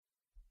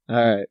All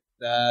right.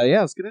 Yeah,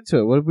 let's get into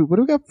it. What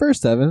do we got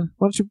first, Evan?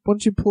 Why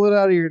don't you pull it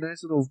out of your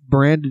nice little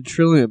branded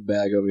Trillium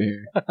bag over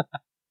here?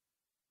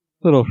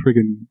 Little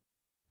friggin'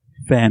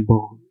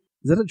 fanboy.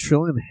 Is that a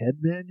Trillium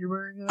headband you're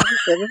wearing,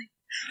 Evan?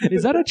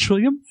 Is that a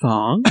Trillium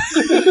thong?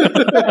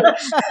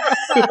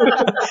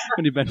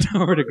 When you bent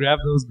over to grab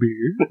those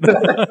beers.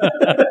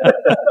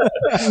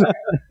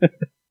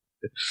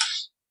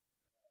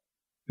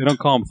 They don't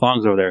call them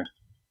thongs over there.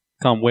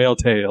 They call them whale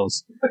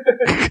tails.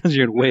 Because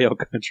you're in whale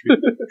country.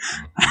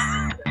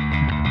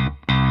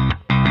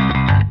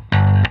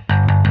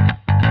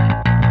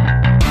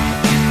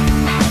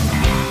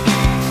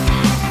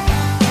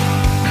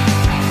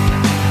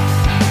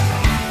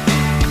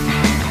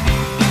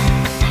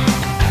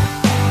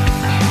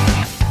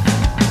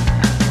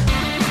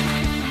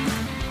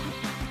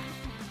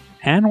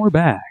 And we're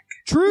back.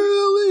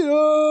 Trillium!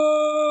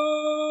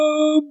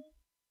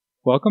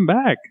 Welcome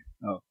back.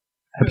 Oh.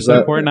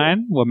 Episode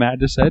 49, what Matt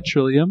just said,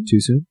 Trillium. Too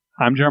soon?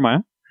 I'm Jeremiah.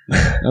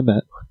 I'm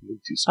Matt.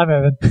 I'm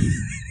Evan.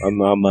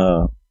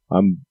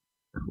 I'm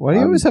Why do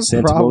you always have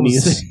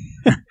problems?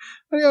 Why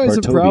do you always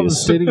have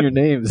problems stating your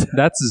names?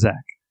 That's Zach.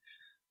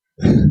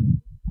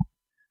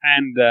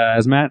 And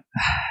as Matt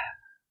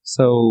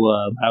so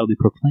loudly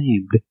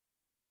proclaimed,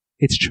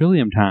 it's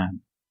Trillium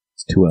time.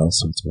 It's 2 L's,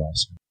 so it's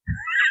wise.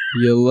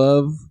 You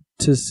love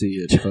to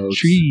see it, folks.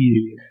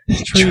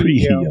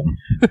 Trillium.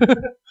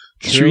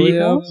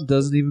 Trillium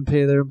doesn't even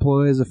pay their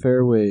employees a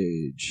fair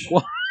wage.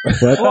 What?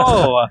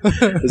 Whoa. Is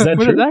that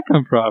Where true? did that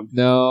come from?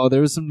 No, there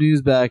was some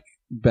news back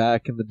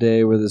in the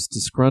day where this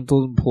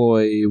disgruntled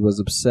employee was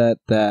upset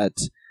that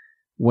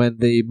when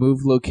they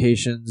moved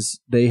locations,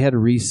 they had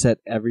reset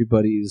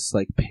everybody's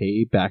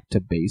pay back to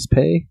base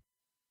pay.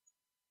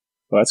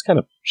 Well, that's kind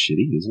of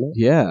shitty, isn't it?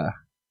 Yeah.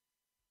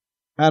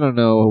 I don't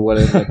know what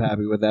ended up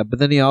happening with that, but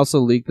then he also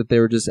leaked that they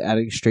were just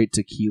adding straight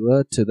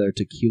tequila to their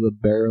tequila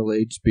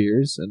barrel-aged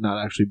beers and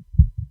not actually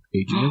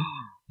aging it.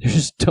 They're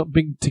just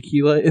dumping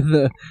tequila in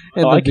the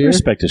I can beer.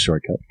 respect a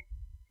shortcut.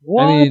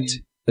 What? I mean,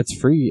 it's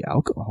free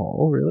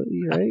alcohol, really,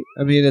 right?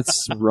 I mean,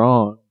 it's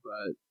wrong,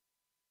 but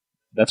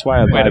That's why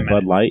I Wait a buy minute.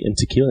 Bud Light and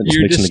tequila and just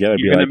You're mix them together.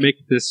 You're Be going like, to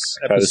make this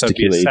try this episode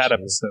be a tequila sad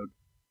aged. episode.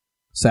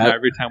 sad. Now,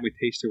 every time we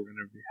taste it, we're going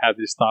to have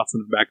these thoughts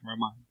in the back of our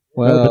mind.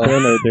 Well, but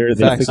they're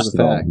facts fixed are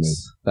the it all.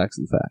 facts. Facts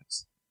are the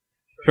facts.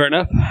 Fair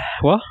enough.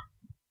 Well,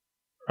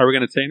 are we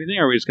going to say anything,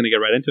 or are we just going to get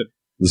right into it?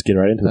 Let's get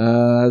right into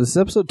it. This is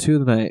episode 2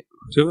 of the night.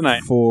 2 of the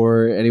night.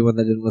 For anyone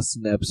that didn't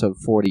listen to episode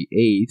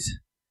 48,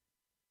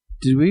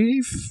 did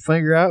we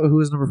figure out who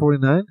was number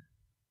 49?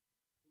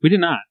 We did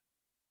not.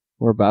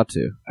 We're about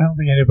to. I don't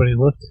think anybody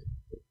looked.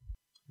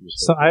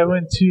 So I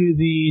went to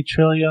the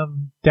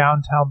Trillium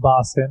downtown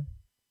Boston.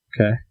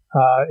 Okay.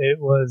 It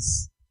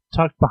was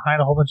tucked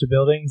behind a whole bunch of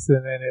buildings,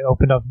 and then it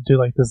opened up into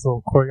this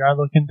little courtyard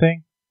looking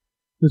thing.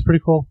 It was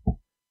pretty cool.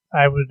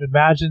 I would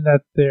imagine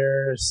that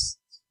their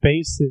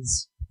space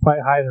is quite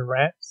high to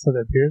rent, so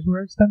their beers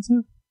were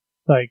expensive,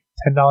 like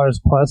 $10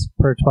 plus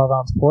per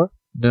 12-ounce pour.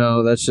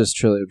 No, that's just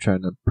Trillium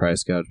trying to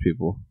price gouge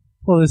people.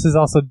 Well, this is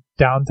also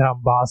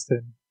downtown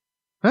Boston.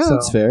 Oh, So-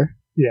 that's fair.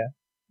 Yeah,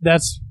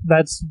 that's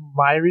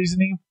my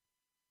reasoning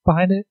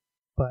behind it.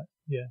 But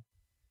yeah,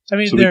 I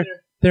mean So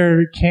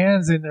their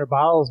cans and their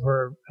bottles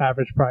were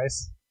average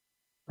price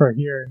for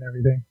here and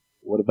everything.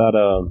 What about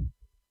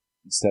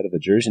instead of a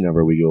jersey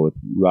number, we go with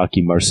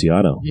Rocky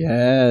Marciano.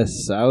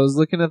 Yes, I was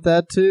looking at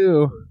that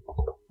too.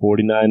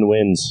 49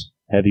 wins,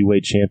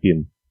 heavyweight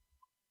champion.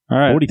 All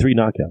right. 43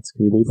 knockouts.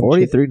 Can you believe that?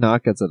 43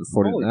 knockouts out of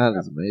 40. Holy That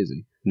crap. is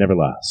amazing. Never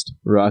lost.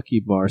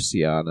 Rocky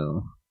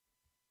Marciano.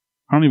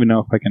 I don't even know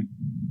if I can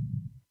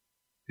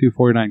do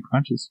 49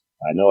 crunches.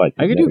 I know I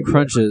I can never do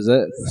crunches.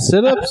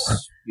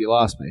 Sit-ups, you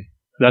lost me.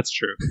 That's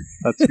true.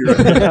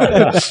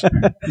 That's true.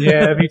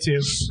 Yeah, me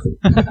too.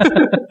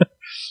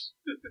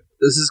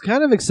 This is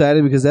kind of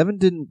exciting because Evan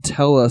didn't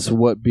tell us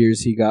what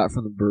beers he got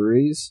from the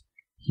breweries.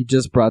 He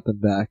just brought them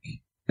back.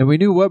 And we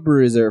knew what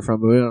breweries they were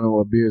from, but we don't know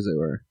what beers they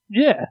were.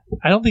 Yeah,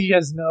 I don't think you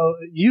guys know.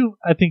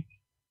 I think,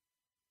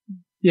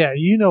 yeah,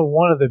 you know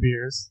one of the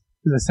beers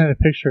because I sent a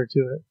picture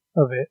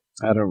of it.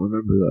 I don't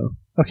remember, though.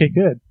 Okay,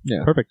 good.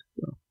 Yeah. Perfect.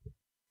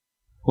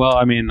 Well,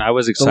 I mean, I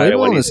was The excited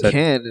label when on he this said...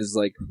 can is,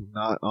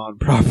 not on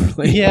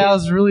properly. Yeah, I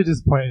was really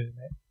disappointed in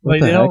it. What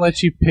the They don't heck?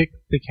 let you pick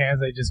the cans;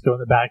 they just go in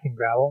the back and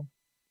grab them.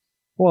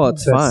 Well,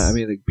 it's That's- fine. I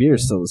mean, the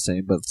beer's still the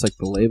same, but it's like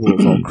the label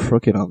is all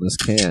crooked on this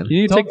can.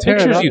 You need to Don't take tear it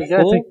pictures, up. you You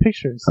gotta fool. Oh, take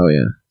pictures. Oh,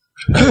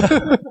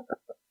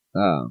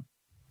 yeah.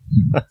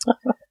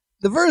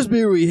 The first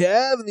beer we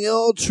have in the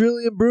All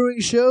Trillium Brewing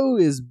Show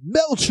is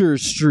Melcher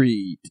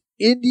Street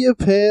India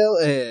Pale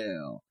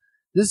Ale.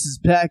 This is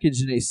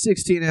packaged in a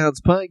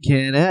 16-ounce pint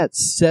can at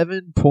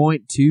 7.2%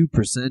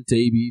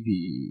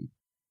 ABV.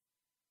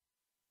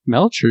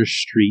 Melcher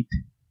Street.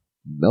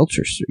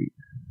 Melcher Street.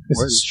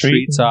 Where the Street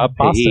streets in are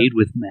Boston. paid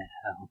with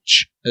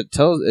Melch.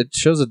 It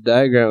shows a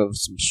diagram of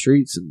some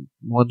streets, and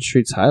one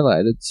street's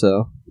highlighted,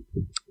 so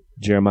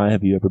Jeremiah,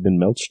 have you ever been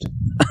melched?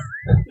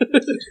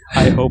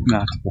 I hope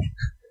not.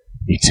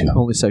 Me too.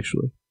 only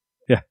sexually.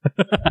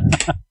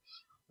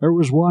 There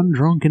was one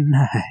drunken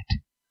night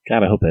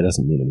God, I hope that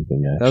doesn't mean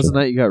anything, actually. That was the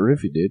night you got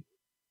roofied, dude.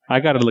 I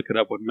got to look it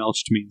up what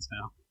melched means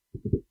now.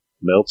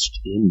 Melched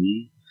in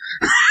the...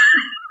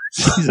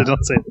 Jesus,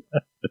 don't say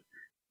that.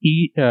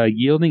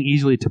 Yielding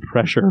easily to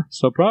pressure.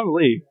 So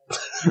probably.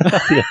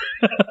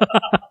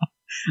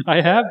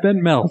 I have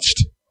been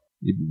melched.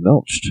 You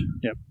melched.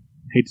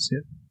 Hate to say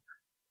it.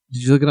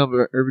 Did you look it up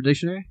in Urban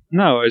Dictionary?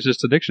 No, it's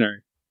just a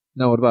dictionary.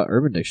 No, what about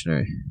Urban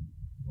Dictionary?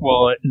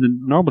 Well, in the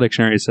normal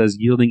dictionary, it says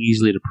yielding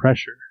easily to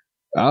pressure.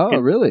 Oh,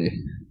 really?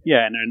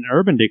 Yeah, and in an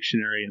Urban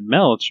Dictionary, a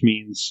melch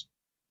means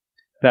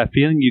that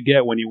feeling you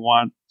get when you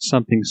want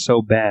something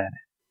so bad,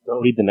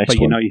 Don't read the next but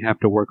you one. know you have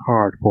to work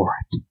hard for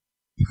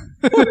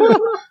it.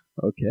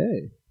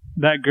 Okay.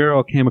 That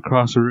girl came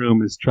across the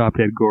room is drop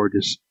dead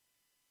gorgeous.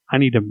 I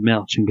need to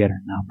melch and get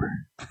her number.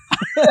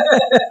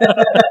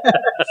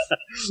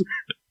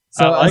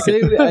 So I like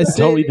it.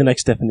 Don't read the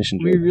next definition.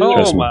 We Jordan. really-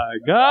 Trust Oh me. my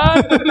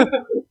god!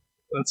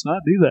 Let's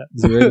not do that.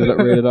 Is it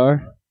rated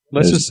R?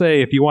 Let's just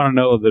say if you want to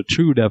know the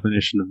true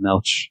definition of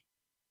melch,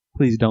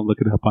 please don't look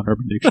it up on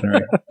Urban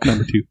Dictionary.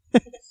 Number 2.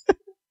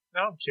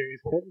 Now I'm curious.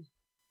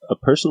 A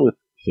person with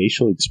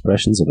facial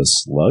expressions of a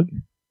slug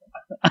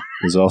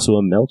is also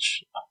a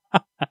melch.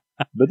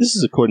 But this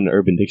is according to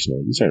Urban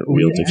Dictionary. These aren't We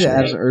real need to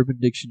add dictionaries. an Urban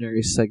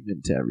Dictionary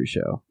segment to every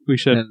show, We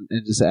should. and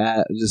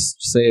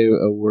just say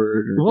a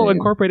word. Or We'll name.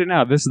 incorporate it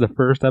now. This is the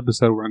first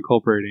episode we're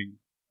incorporating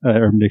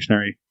Urban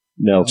Dictionary.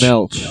 Melch.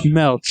 Melch.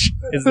 Melch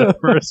is the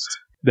first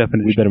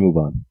definition. We better move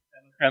on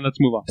And let's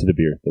move on. to the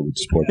beer that we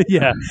just poured.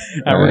 Yeah.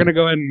 All We're right. going to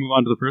go ahead and move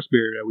on to the first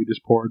beer that we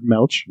just poured,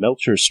 Melch.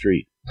 Melcher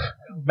Street.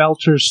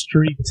 Melcher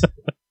Street.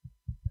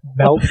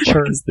 What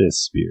Melcher. is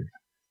this beer?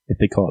 If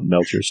they call it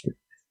Melcher Street.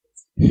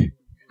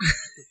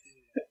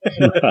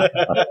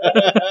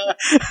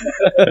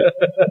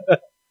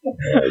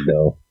 I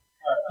know.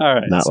 All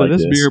right. Not So like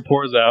this this. beer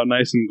pours out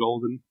nice and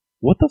golden.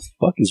 What the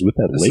fuck is with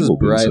that This is label?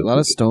 being bright. so A lot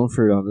of crooked? stone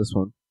fruit on this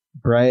one.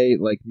 Bright,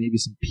 like maybe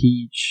some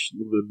peach, a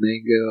little bit of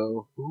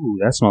mango. Ooh,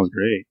 that smells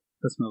great.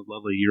 That smells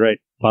lovely. You're right.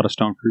 A lot of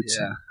stone fruits.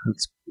 Yeah,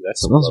 That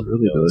smells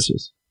really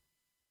delicious.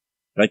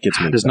 That gets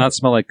me It does excited. not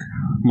smell like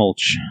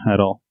mulch at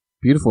all.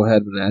 Beautiful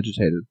head when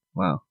agitated.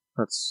 Wow,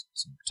 that's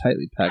some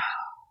tightly packed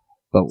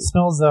It bubbles.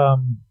 smells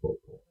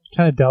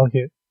kind of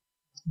delicate.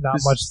 Not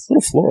This- much. It's a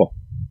little floral.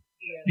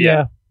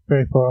 Yeah,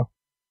 very floral.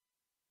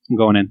 I'm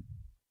going in.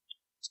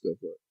 Let's go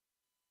for it.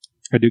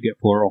 I do get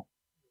floral.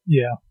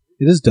 Yeah,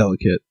 It is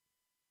delicate,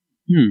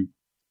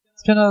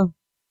 it's kind of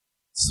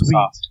sweet,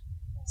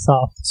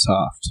 soft.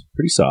 soft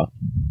Pretty soft.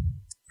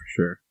 for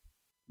sure.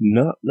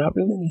 Not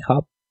really any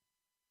hop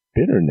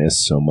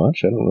bitterness so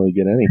much. I don't really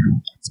get any.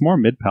 It's more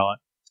mid palate.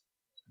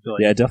 I feel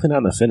like. Yeah, definitely not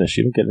in the finish.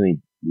 You don't get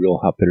any real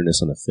hop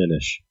bitterness on the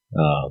finish.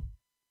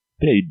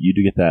 But yeah, you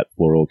do get that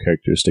floral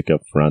characteristic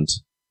up front,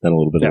 then a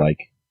little bit of Yeah. like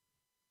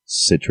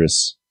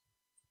citrus.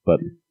 But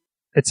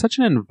It's such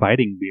an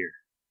inviting beer.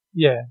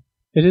 Yeah,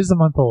 it is a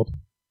month old.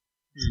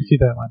 So keep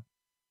that in mind.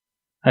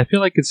 I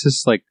feel like it's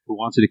just like it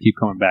wants you to keep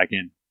coming back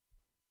in.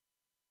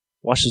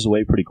 washes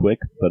away pretty quick.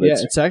 But Yeah,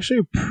 it's it's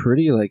actually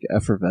pretty like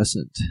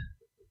effervescent.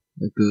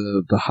 Like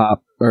the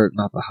hop, or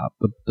not the hop,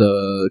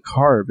 the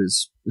carb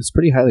is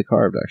pretty highly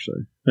carbed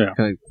actually. Yeah.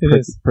 Kind It of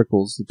is.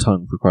 prickles the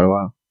tongue for quite a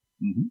while.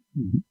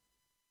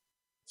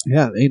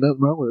 Yeah, ain't nothing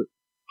wrong with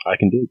it. I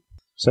can do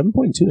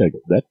 7.2.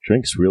 That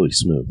drink's really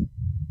smooth.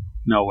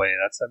 No way.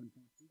 That's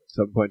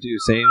 7.2,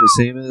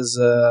 same as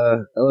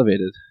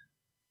elevated.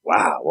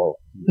 Wow. Well,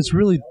 It's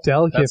really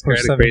delicate That's for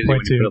kind of crazy when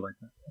you 7.2. put it like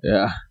that.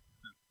 Yeah,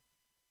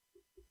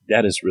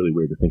 that is really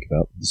weird to think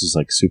about. This is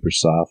like super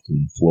soft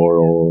and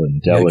floral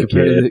and yeah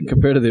delicate.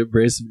 compared to the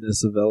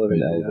abrasiveness of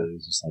elevated. Elevated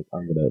is just like,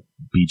 I'm gonna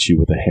beat you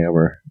with a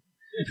hammer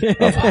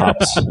of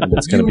hops, and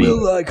it's gonna You be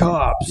will like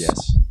hops.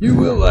 yes. You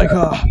will like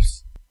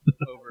hops.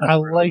 I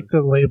like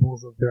the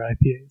labels of their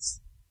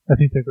IPAs. I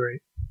think they're great.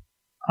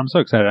 I'm so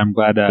excited. I'm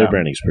glad. Their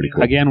branding's pretty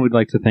cool. Again, we'd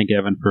like to thank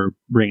Evan for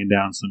bringing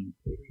down some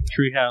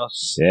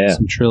Treehouse, Yeah.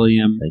 some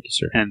Trillium, Thank you,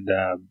 sir. and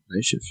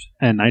Night shift.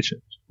 Night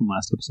Shift from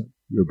last episode.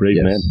 You're a brave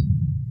Yes. man.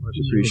 Much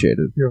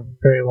appreciated. You're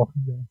very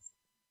welcome, guys.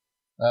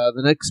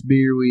 The next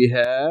beer we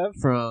have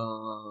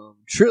from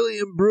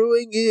Trillium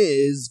Brewing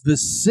is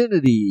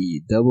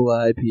Vicinity Double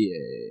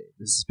IPA.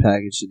 This is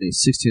packaged in a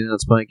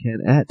 16-ounce pint can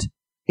at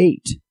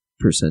 8%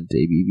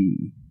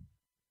 ABV.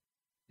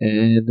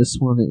 And this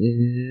one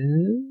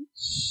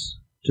is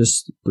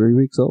just 3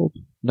 weeks old.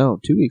 No,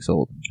 2 weeks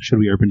old. Should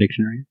we Urban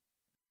Dictionary?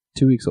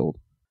 2 weeks old.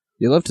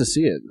 You'll love to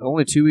see it.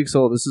 Only 2 weeks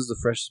old. This is the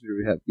freshest beer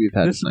we've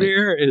had This tonight.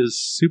 beer is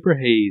super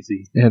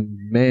hazy. And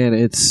man,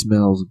 it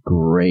smells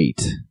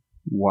great.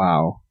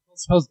 Wow. It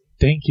smells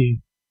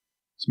danky.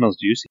 smells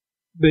juicy.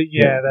 But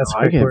yeah, that's a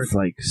I great get word.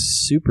 like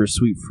super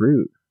sweet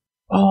fruit.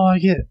 Oh, I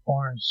get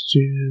orange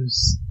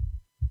juice.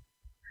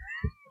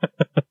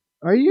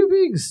 Are you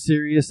being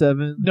serious,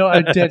 Evan? No,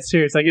 I'm dead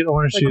serious. I get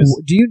orange Like,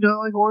 juice. do you not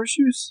like orange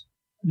juice?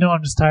 No,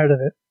 I'm just tired of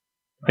it.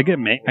 I get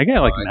like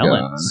my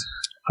melons.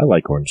 I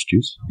like orange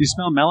juice. Do you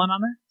smell melon on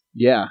there?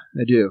 Yeah,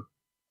 I do.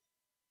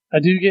 I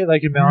do get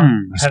like a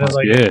melon, kind of smells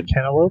like good.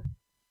 cantaloupe.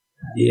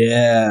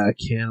 Yeah,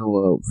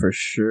 cantaloupe for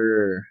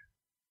sure.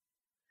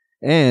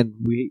 And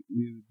we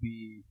would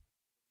be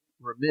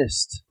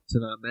remiss to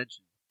not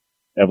mention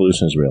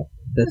Evolution is real.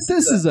 that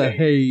this is a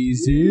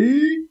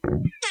hazy.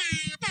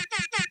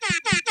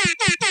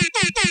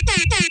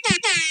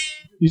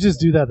 You just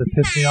do that to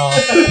piss me off.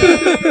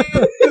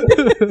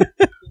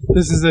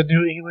 This is a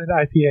New England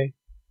IPA.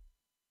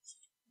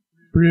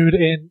 Brewed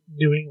in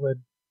New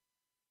England.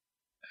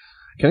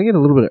 Can I get a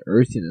little bit of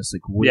earthiness,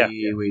 like way,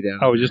 Yeah. way down?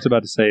 I was just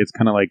about to say it's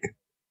kind of like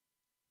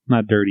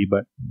not dirty,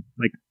 but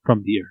like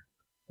from the ear.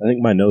 I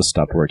think my nose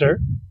stopped working.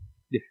 Dirt?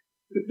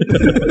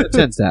 It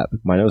tends to happen.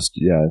 My nose,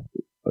 yeah,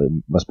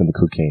 it must have been the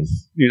cocaine.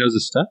 Your nose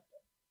is stuck.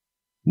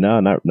 No,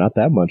 not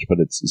that much, but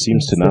it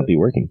seems to not be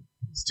working.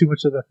 It's too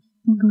much of the.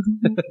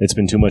 It's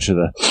been too much of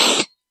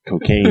the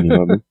cocaine, you know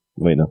what I mean?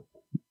 Wait, no.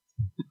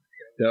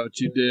 Don't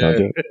you Don't do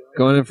dare. it.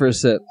 Going in for a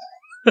sip.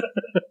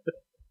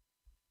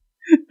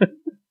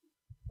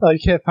 Oh, you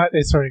can't find.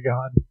 It's already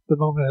gone. The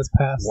moment has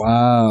passed.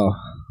 Wow.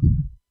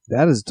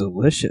 That is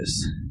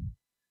delicious.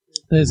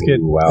 That is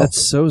good. Ooh, wow.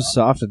 That's so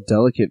soft and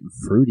delicate and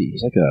fruity.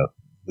 It's like a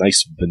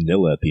nice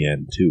vanilla at the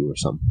end, too, or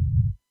something.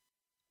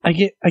 I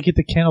get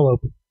the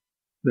cantaloupe.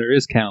 There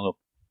is cantaloupe,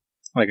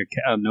 like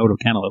a note of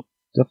cantaloupe.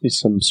 Definitely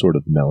some sort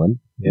of melon.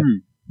 Yeah.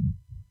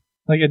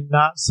 Like a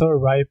not so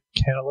ripe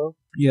cantaloupe.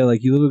 Yeah,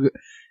 like you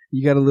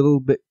got a little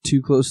bit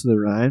too close to the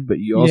rind, but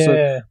you also,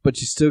 yeah. but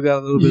you still got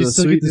a little bit You of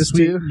still get the sweetness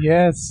sweet. too.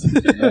 Yes.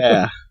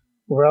 Yeah.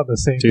 We're on the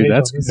same Dude, page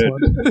that's on this good.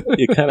 one.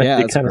 It kind of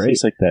Yeah, that's great.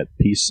 tastes like that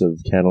piece of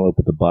cantaloupe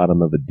at the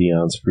bottom of a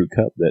Dion's fruit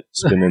cup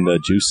that's been in the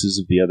juices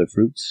of the other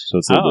fruits. So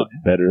it's a little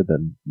bit better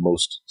than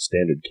most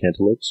standard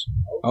cantaloupes.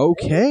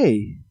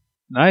 Okay.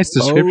 Nice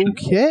description.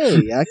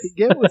 Okay, I could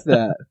get with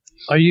that.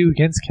 Are you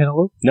against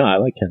cantaloupe? No, I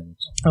like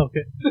cantaloupes.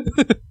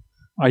 Okay.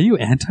 Are you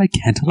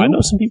anti-cantaloupe? I know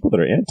some people that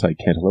are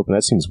anti-cantaloupe, and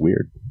that seems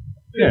weird.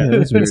 Yeah,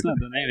 that's weird. It's not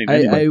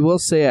anything. I will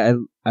say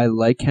I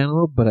like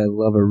cantaloupe, but I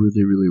love a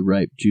really, really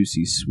ripe,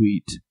 juicy,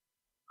 sweet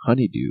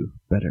honeydew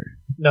better.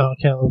 No,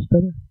 cantaloupe's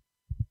better.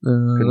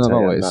 Couldn't Not tell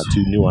you, I'm always. not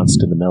too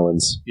nuanced in the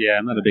melons. Yeah,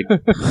 I'm not a big.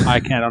 I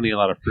don't eat a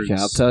lot of fruits. Yeah,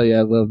 I'll tell you,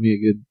 I love me a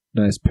good,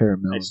 nice pair of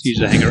I melons. just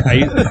usually hang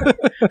around.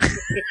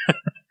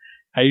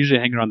 I usually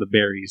hang around the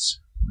berries.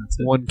 That's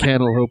it. One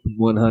cantaloupe and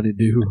one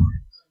honeydew.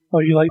 Oh,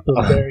 you like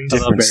those berries? I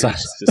love Different berries.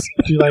 sizes.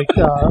 Do you like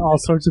all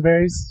sorts of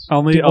berries?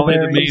 Only the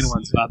Dingleberries? main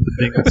ones, not the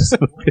dingles.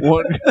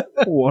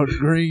 one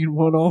green,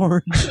 one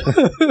orange.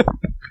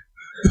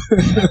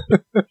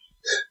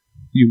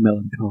 You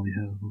melancholy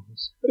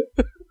hoes.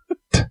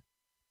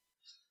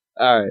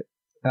 All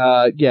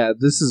right. Yeah,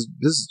 this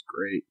is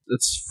great.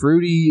 It's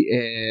fruity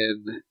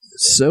and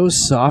so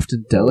soft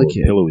and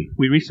delicate. Pillowy.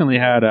 We recently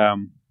had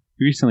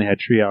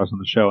Treehouse on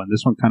the show, and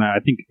this one kind of I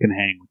think it can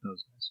hang with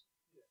those guys.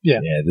 Yeah,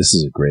 this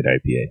is a great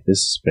IPA. This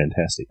is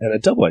fantastic. And a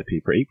double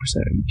IPA for 8%.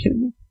 Are you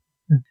kidding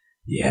me?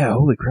 Yeah,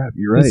 holy crap,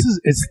 you're right.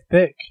 It's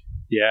thick.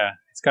 Yeah,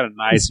 it's got a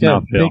nice It's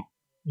got mouthfeel. big-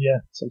 Yeah.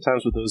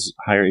 Sometimes with those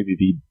higher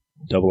ABV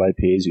double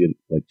IPAs, you get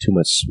like too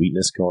much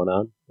sweetness going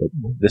on. But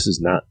this is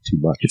not too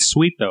much. It's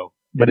sweet though,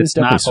 but It it's is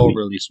definitely not sweet.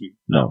 overly sweet.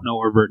 No. No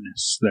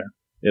overtness there.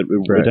 It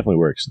Right. definitely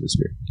works in this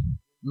beer.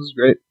 This is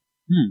great.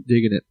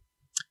 Digging it.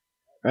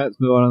 All right, let's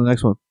move on to the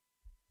next one.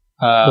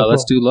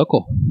 Let's do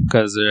local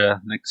because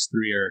the next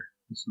three are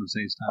just in the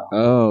same style.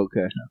 Oh,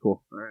 okay.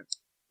 Cool. All right.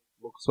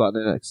 Local spot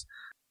next.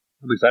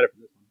 I'm excited for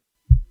this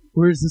one.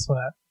 Where's this one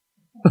at?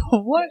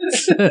 What?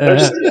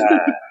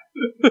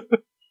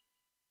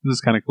 This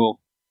is kind of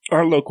cool.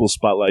 Our local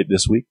spotlight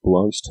this week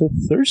belongs to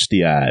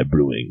Thirsty Eye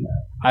Brewing.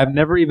 I've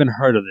never even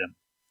heard of them.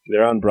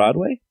 They're on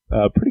Broadway,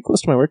 pretty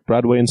close to my work,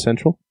 Broadway and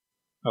Central.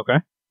 Okay.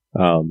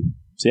 So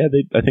yeah,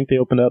 I think they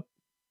opened up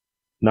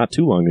not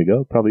too long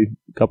ago, probably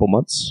a couple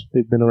months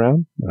they've been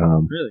around.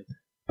 Really?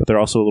 But they're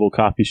also a little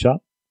coffee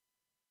shop.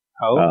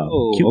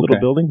 Cute little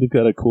building. They've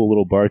got a cool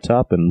little bar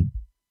top and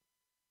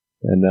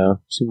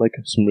seem like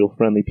some real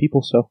friendly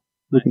people. So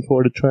looking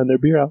forward to trying their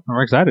beer out.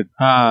 I'm excited.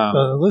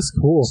 It looks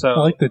cool. So- I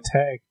like the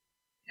tag.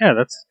 Yeah,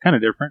 that's kind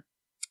of different.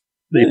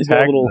 They Yeah, they got a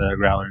tagged little- the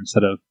growler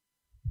instead of.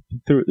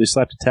 They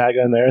slapped a tag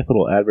on there, a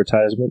little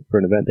advertisement for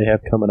an event they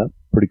have coming up.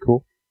 Pretty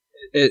cool.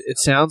 It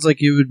sounds like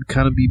it would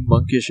kind of be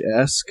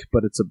monkish-esque,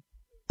 but it's a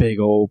big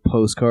old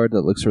postcard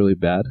that looks really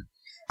bad.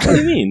 What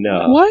do you mean?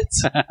 No. What?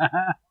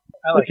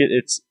 I like it.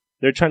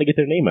 They're trying to get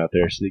their name out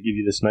there, so they give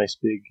you this nice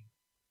big.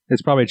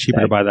 It's probably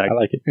cheaper to buy that. I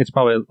like it. It's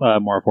probably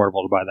more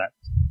affordable to buy that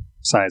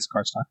size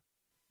cardstock.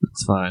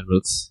 It's fine, but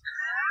it's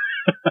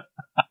a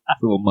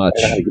little much.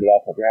 I gotta get it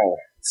off my growler.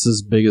 It's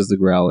as big as the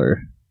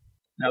growler.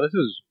 Now this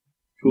is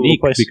Cool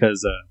unique place.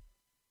 because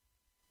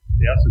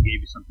they also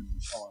gave you something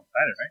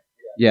alongside it, right?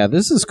 Yeah,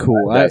 this is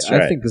cool. That's I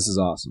right. think this is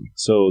awesome.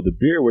 So the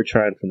beer we're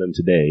trying from them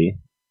today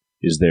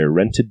is their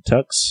Rented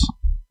Tux,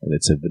 and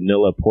it's a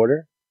vanilla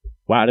porter.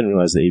 Wow, I didn't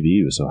realize the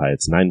ABV was so high.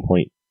 It's 9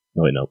 point.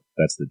 No, wait, no,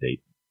 that's the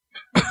date.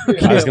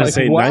 I was going to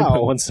say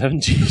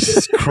 9.17.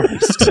 Jesus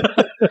Christ.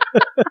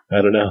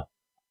 I don't know.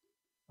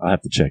 I'll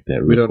have to check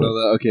that. We real don't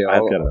know quick. that. Okay,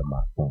 I've got it on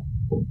my phone.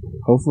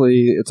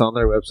 hopefully it's on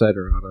their website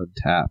or on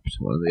Untapped.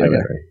 One of the I got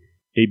other.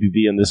 it.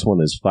 ABV on this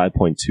one is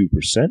 5.2%.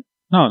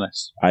 Oh,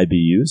 nice.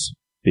 IBUs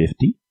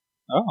 50.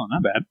 Oh,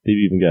 not bad. They've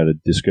even got a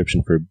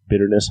description for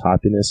bitterness,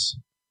 hoppiness,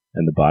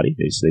 and the body.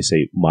 They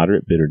say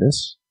moderate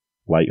bitterness,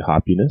 light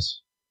hoppiness,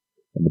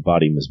 and the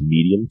body is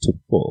medium to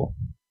full.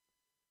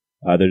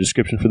 Their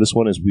description for this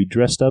one is, we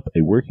dressed up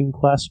a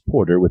working-class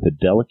porter with a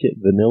delicate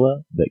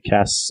vanilla that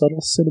casts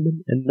subtle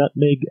cinnamon and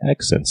nutmeg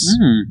accents.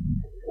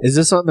 Is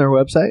this on their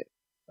website?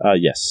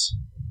 Yes.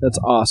 That's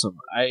awesome.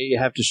 I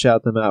have to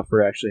shout them out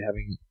for actually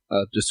having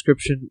a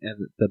description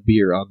and the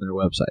beer on their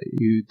website.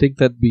 You'd think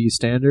that'd be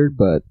standard,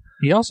 but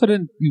We also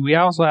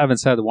haven't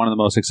said one of the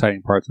most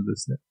exciting parts of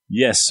this.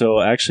 Yes, so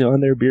actually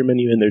on their beer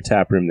menu in their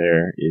tap room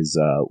there is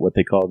what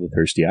they call the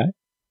Thirsty Eye.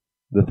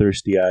 The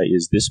Thirsty Eye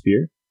is this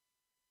beer,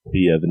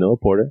 the vanilla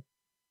porter,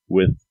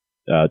 with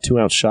a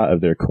 2-ounce shot of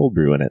their cold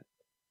brew in it.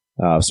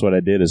 So what I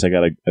did is I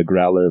got a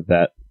growler of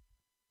that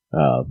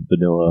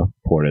vanilla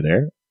porter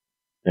there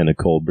and a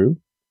cold brew.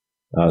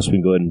 So we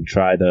can go ahead and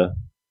try the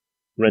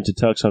Rented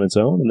Tux on its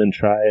own, and then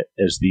try it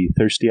as the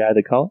Thirsty Eye,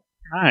 they call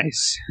it.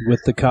 Nice.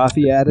 with the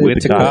coffee added.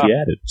 With the coffee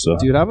added. So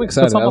Dude, I'm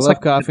excited. It's I almost love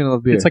like- coffee and I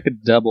love beer. It's like a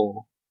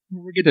double.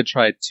 We get to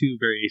try 2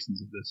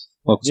 variations of this.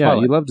 Well, Yeah,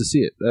 Twilight. you love to see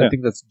it. I Yeah.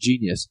 think that's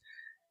genius.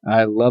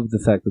 I love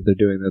the fact that they're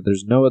doing that.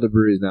 There's no other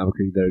breweries in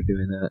Albuquerque that are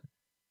doing that,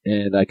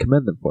 and I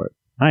commend them for it.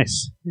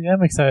 Nice. Yeah,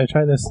 I'm excited to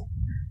try this.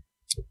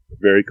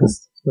 very cool.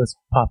 Let's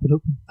pop it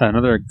open.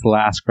 Another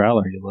glass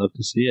growler. You love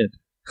to see it.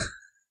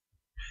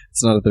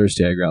 It's not a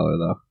Thirsty Eye growler,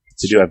 though.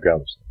 They do have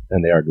growlers,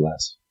 and they are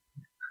glass.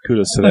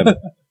 Kudos to them.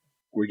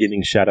 We're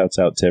getting shout-outs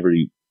out to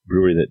every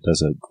brewery that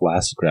does a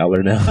glass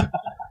growler now.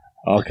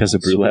 All because of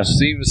Brew Lab.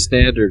 Seems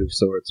standard of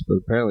sorts, but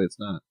apparently it's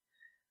not.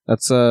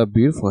 That's a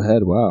beautiful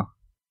head. Wow.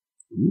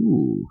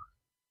 Ooh.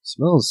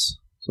 Smells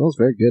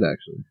very good,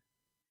 actually.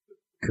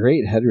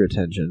 Great head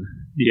retention.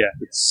 Yeah.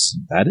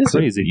 That is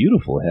Crazy. a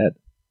beautiful head.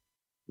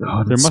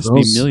 Oh, There must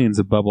be millions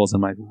of bubbles in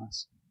my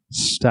glass.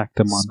 Stack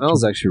them on.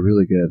 Smells actually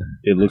really good.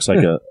 It looks like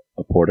a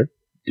porter.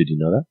 Did you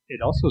know that?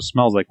 It also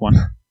smells like one.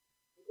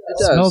 It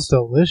Smells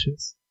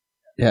delicious.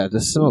 Yeah,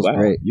 this smells Wow.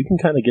 great. You can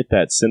kind of get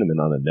that cinnamon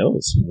on the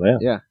nose. Yeah.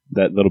 Yeah.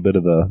 That little bit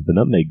of the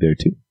nutmeg there,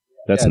 too.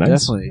 That's Yeah,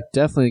 nice.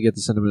 definitely get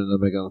the cinnamon and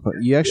nutmeg on the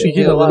front. You actually You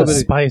get a lot little of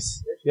bit.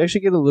 spice. You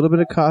actually get a little bit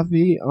of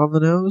coffee on the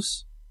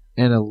nose,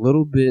 and a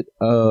little bit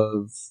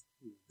of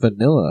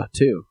vanilla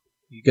too.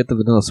 You get the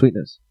vanilla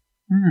sweetness.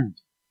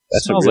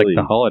 That's smells really-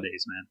 like the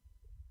holidays, man.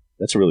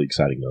 That's a really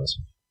exciting nose.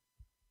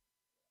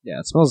 Yeah,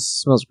 it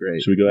smells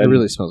great. Should we go It ahead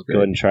really smells Go great.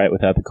 ahead and try it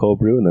without the cold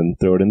brew and then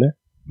throw it in there?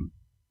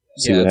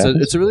 See Yeah, what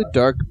happens? it's a really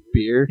dark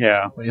beer.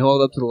 Yeah. When you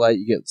hold it up to the light,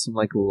 you get some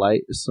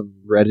some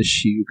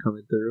reddish hue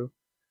coming through.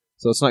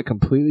 So it's not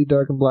completely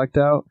dark and blacked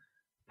out,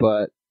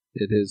 but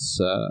it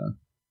is.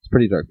 It's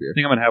pretty dark beer. I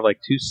think I'm gonna have like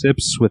 2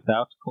 sips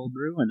without cold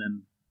brew, and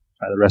then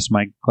try the rest of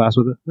my glass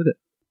with it.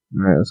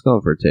 All right, let's go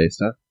for a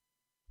taste, huh?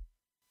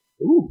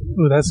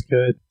 Ooh, that's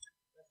good.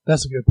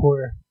 That's a good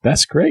porter.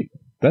 That's great.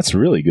 That's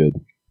really good.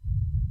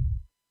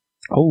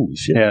 Holy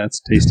shit. Yeah, it's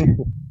tasty.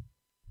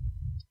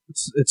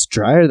 It's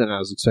drier than I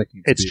was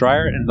expecting. It to It's be.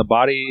 drier, and the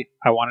body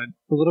I wanted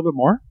a little bit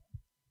more.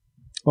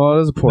 Well,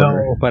 it is a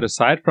porter. No. But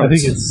aside from I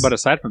think it's-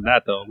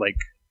 that, though, like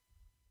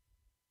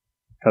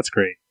that's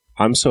great.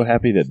 I'm so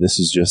happy that this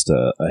is just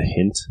a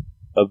hint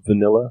of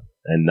vanilla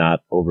and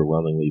not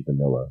overwhelmingly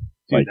vanilla.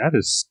 Dude, Like, that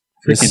is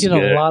You freaking get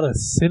good. a lot of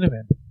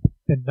cinnamon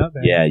and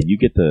nutmeg. yeah, you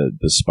get the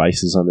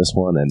spices on this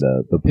one, and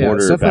the Yeah, porter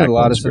it's definitely a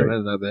lot of backbone's great. cinnamon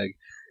and nutmeg.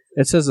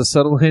 It says a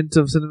subtle hint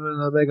of cinnamon and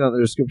nutmeg on the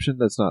description.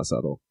 That's not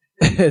subtle.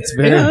 It's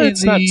very. Yeah, In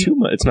it's not the- too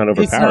much. It's not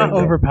overpowering. It's not though.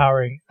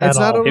 overpowering It's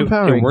at not all.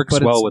 overpowering. It works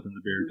but well it's- within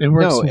the beer. It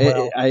works No,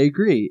 well. I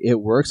agree. It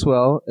works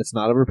well. It's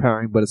not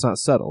overpowering, but it's not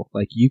subtle.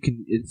 Like you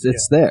can,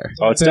 it's there.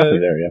 Oh, it's The- definitely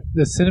there, yeah.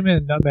 The cinnamon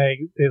and nutmeg,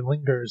 it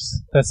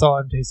lingers. That's all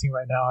I'm tasting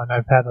right now, and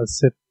I've had a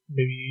sip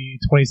maybe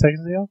 20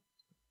 seconds ago.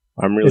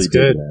 I'm really It's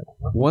digging good.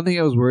 that. One thing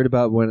I was worried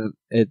about when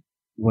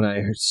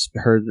I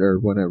heard or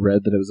when I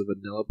read that it was a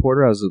vanilla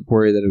porter, I was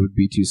worried that it would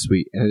be too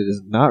sweet, and it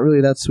is not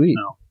really that sweet.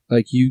 No.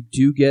 Like you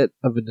do get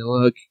a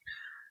vanilla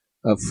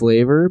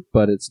flavor,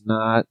 but it's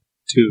not.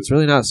 Too. It's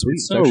really not sweet.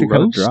 It's It's, so actually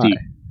kind of dry. roasty.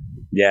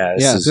 Yeah,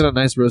 Yeah, it's got a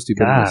nice roasty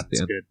bitterness God, at the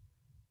it's end. good.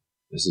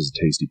 this is a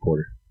tasty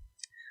porter.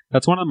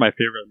 That's one of my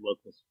favorite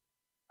locals.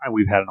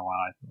 We've had in a while.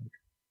 I feel like.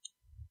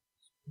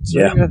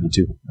 Yeah, me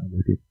too. I'm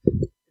with you.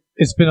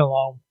 It's been a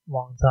long,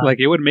 long time. Like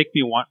it would make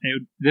me want.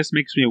 This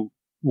makes me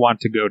want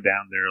to go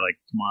down there like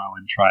tomorrow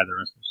and try the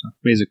rest of the stuff.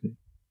 Basically,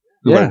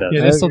 Yeah. What it does.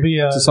 yeah, this will be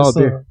It's a solid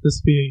beer.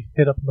 this will be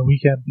hit up on the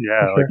weekend.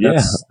 Yeah, For like sure.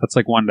 that's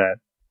like one that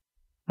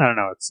I don't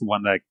know. It's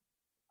one that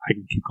I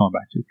can keep going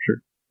back to for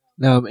sure.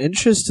 Now I'm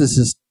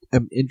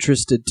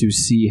interested to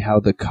see how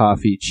the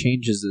coffee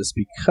changes this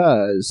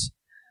because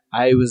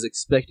I was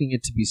expecting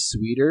it to be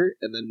sweeter,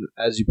 and then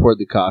as you poured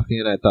the coffee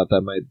in, I thought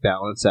that might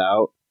balance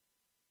out.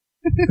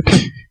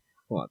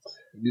 Well,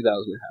 I knew that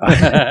was going to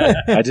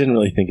happen. I didn't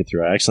really think it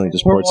through. I actually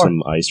just Pour poured more.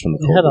 some ice from the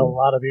You cold had a room.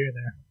 lot of beer in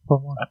there.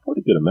 Pour more. I poured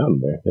a good amount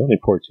in there. They only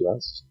poured 2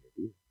 ounces.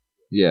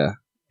 Yeah,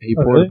 he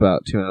Oh, poured really?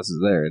 about 2 ounces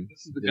there, and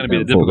This is going to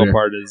be the Full difficult beer.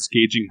 part is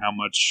gauging how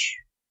much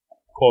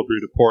cold brew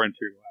to pour into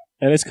your glass.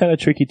 And it's kind of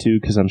tricky, too,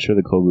 because I'm sure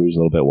the cold brew is a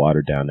little bit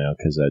watered down now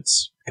because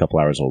it's couple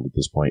hours old at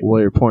this point.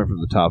 Well, you're pouring from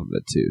the top of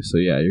it too, so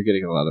yeah, you're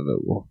getting a lot of the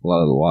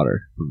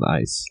water from the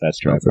ice. That's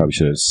true. I probably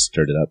should have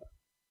stirred it up.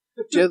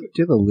 Do you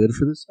have a lid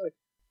for this?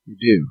 You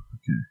do.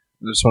 Okay.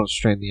 I just want to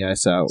strain the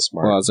ice out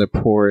Smart. while as I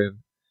pour in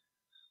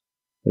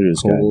Look at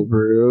this cold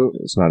brew.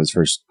 It's not his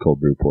first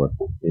cold brew pour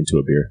into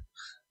a beer,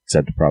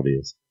 except it probably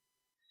is.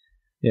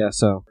 Yeah.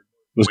 So.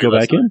 Let's go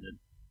back in.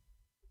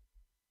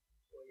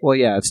 Well,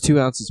 yeah, it's 2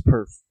 ounces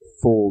per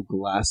full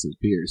glass of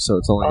beer, so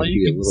it's only going to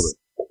be a little bit.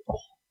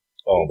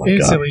 Oh my god!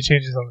 Instantly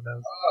changes on the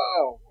nose.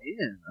 Oh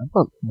man, I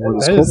want more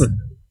of That this is- cold.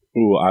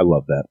 Ooh, I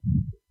love that.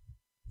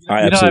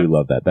 I You know, absolutely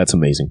love that. That's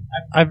amazing.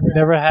 I've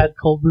never had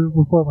cold brew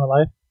before in my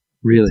life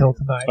Really? until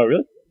tonight. Oh,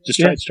 really? Just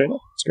try it straight up.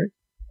 It's great.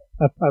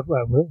 I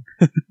will.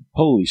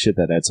 Holy shit,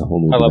 that adds a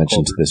whole new I love dimension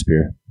cold to this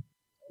beer.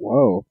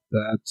 Whoa,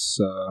 that's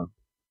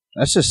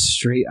just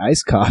straight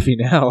iced coffee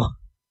now.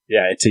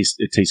 Yeah, it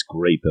tastes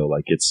great though.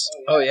 Like it's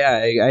Oh yeah,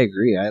 I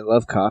agree. I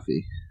love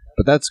coffee,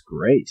 but that's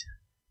great.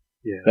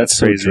 Yeah, that's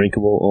so crazy.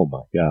 drinkable. Oh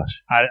my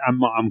gosh.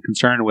 I'm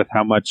concerned with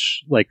how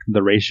much like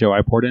the ratio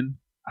I poured in.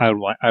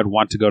 I'd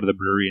want to go to the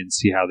brewery and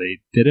see how they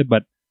did it,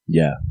 but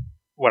Yeah,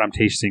 what I'm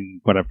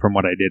tasting, from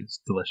what I did, is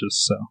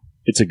delicious. So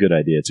it's a good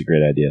idea. It's a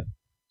great idea.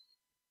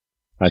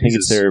 I think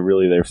it's Jesus.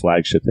 their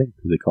flagship thing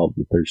because they call it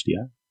the Thirsty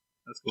Eye.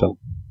 that's cool.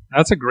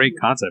 That's a great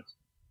concept.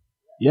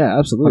 Yeah, What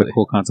absolutely. a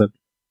cool concept.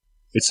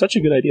 It's such a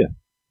good idea.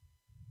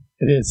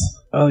 It is.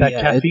 Oh That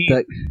yeah,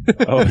 caffeine.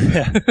 Oh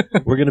yeah,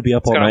 we're gonna be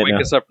up It's all gonna night wake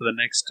now. us up for the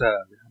next round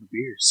of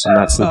beers. I'm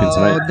not sleeping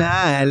tonight.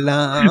 night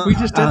long. We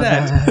just did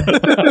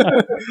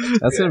that.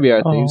 That's gonna be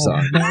our theme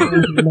song.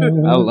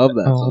 I love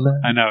that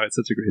song. I know, it's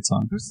such a great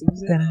song.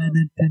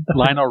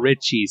 Lionel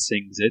Richie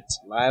sings it.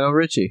 Lionel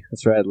Richie.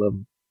 That's right. I love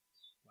him.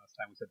 Last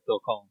time we said Phil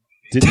Collins.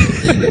 Did-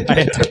 I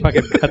had to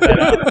fucking cut that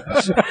out.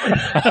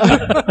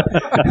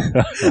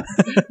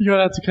 You're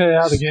gonna have to cut it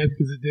out again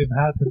because it didn't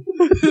happen.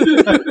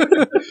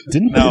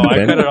 Didn't No, he I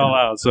invent- cut it all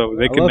out so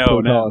they I can love know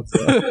Phil now. Collins,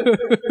 though.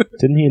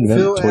 Didn't he invent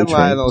Phil toy and trains?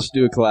 Lionel should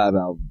do a collab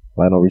album.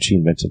 Lionel Richie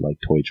invented like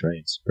toy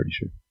trains. Pretty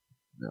sure.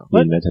 No. He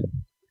invented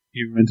them.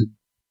 You invented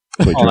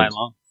Toy all night trains.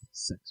 long.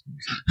 Sex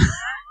music.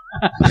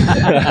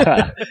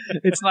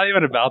 It's not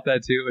even about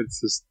that too. It's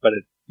just, but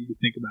you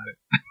think about it.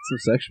 So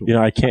sexual. You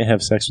know, I can't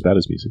have sex without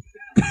his music.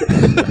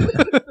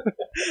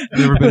 I've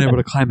never been able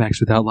to climax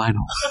without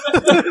Lionel.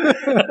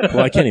 Well,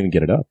 I can't even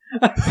get it up.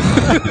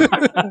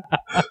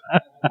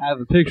 I have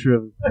a picture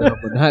of him on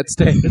the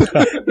nightstand.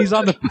 He's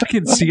on the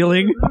fucking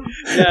ceiling.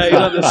 Yeah, he's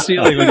on the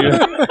ceiling when you're.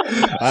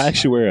 I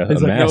actually wear a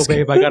He's like, mask. no,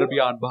 babe, I gotta be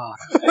on bond.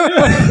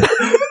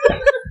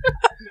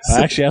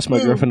 I actually asked my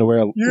girlfriend to wear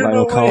a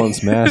Lionel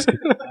Collins mask,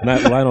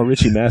 not Lionel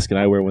Richie mask, and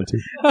I wear one too.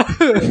 I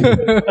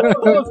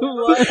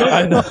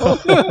know.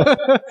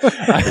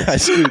 I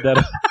screwed that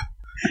up.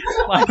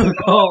 Lionel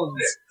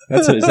Collins.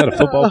 Is that a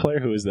football player?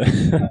 Who is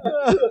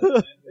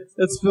that?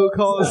 That's Phil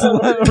Collins and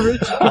Lionel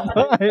Richie. I'd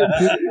love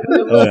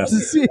Oh, yeah. to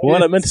see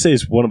What it. I meant to say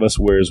is one of us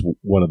wears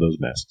one of those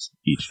masks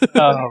each.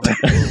 Oh, man.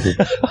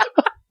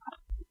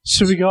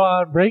 Should we go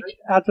on break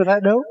after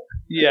that note?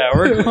 Yeah,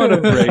 we're going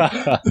to break.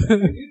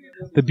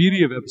 The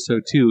beauty of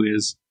episode 2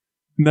 is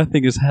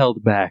nothing is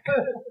held back.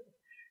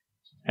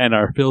 And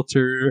our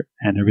filter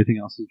and everything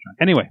else is drunk.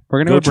 Anyway, we're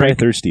going to Go go try break.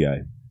 Thirsty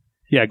Eye.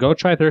 Yeah, go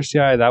try Thirsty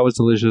Eye. That was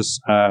delicious.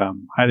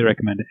 Highly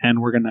recommend it. And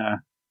we're going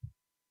to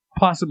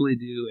possibly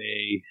do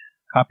a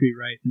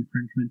copyright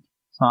infringement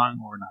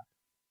song or not.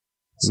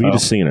 We can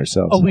just sing it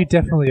ourselves. Oh, we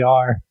definitely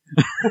are.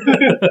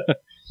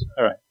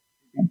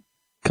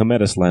 Come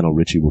at us, Lionel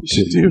Richie. We'll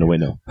no,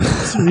 wait, no. We've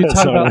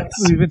That's not nice.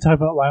 been talking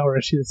about Lionel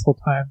Richie this whole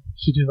time.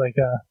 Should do like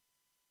a.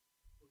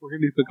 We're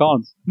going to do Phil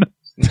Collins.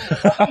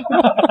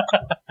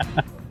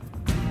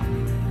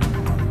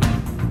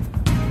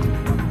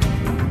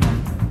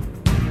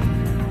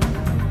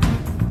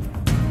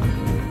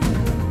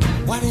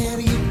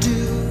 Whatever you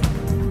do,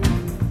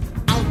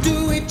 I'll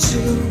do it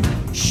too.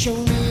 Show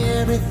me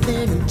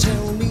everything and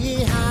tell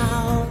me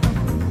how.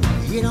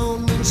 You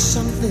don't mean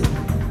something,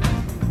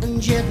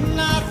 and yet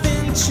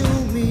nothing to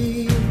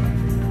me.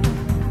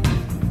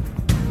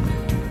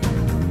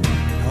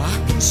 Oh, I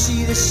can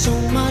see there's so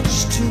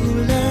much to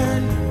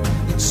learn.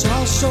 It's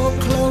all so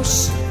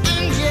close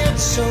and yet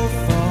so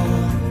far.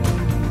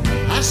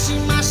 I see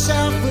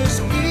myself as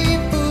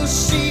people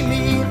see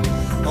me.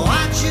 Oh,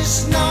 I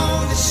just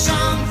know there's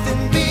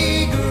something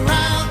bigger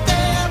out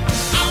there.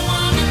 I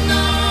wanna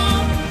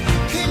know,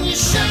 can you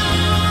show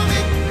me?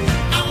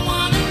 I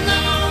wanna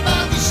know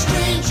about these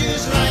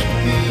strangers like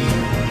me.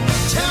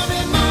 Tell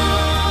me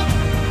more,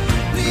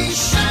 please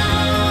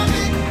show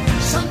me.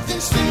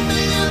 Something's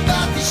familiar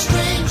about these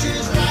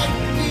strangers like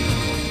me.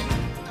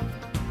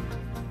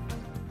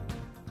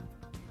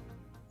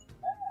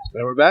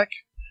 And we're back.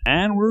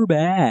 And we're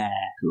back.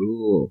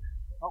 Cool.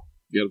 Oh,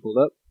 you got it pulled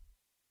up?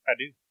 I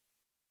do.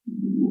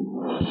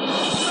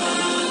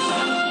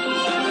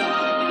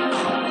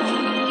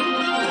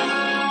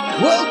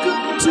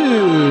 Welcome to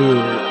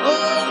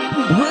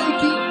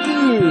Unbreaking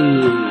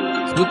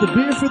News with the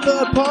Beer for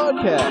Thought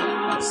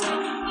podcast.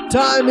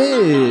 Time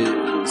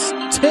is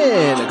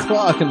 10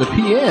 o'clock in the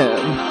PM.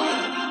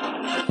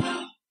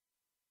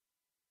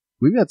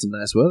 We've had some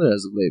nice weather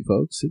as of late,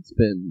 folks. It's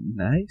been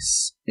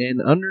nice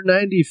and under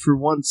 90 for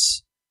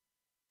once.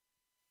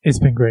 It's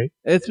been great.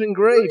 It's been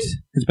great.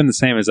 It's been the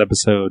same as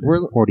episode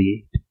We're-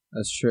 48.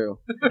 That's true.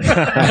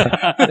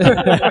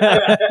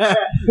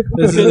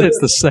 It's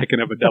the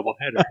second of a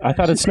doubleheader. I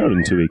thought it snowed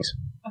in 2 weeks.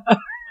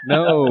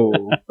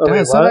 No.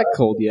 wait, It's not what? that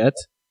cold yet.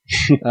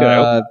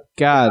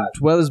 God,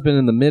 weather's been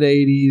in the mid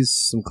 80s,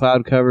 some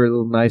cloud cover, a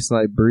little nice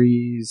light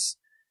breeze,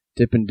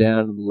 dipping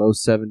down to the low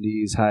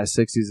 70s, high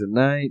 60s at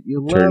night.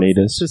 You love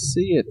Tornadoes. to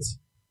see it.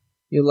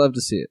 You love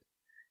to see it.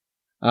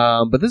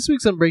 But this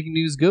week's Unbreaking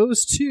News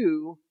goes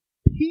to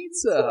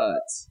Pizza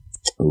Hut.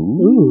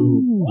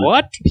 Ooh.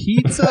 What?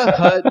 Pizza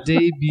Hut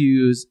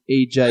debuts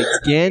a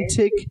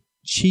gigantic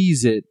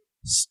Cheez-It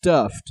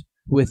stuffed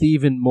with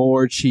even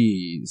more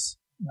cheese.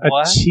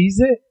 What? A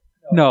Cheez-It?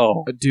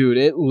 No. Dude,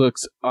 it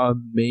looks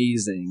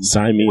amazing.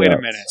 Sign me Wait up.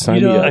 a minute.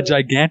 Sign You me know, A up.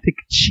 gigantic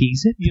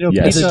Cheez-It? You know,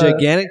 Yes. It's a pizza,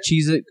 gigantic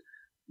Cheez-It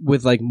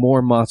with like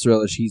more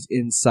mozzarella cheese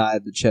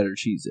inside the cheddar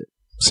Cheez-It.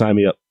 Sign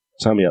me up.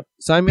 Sign me up.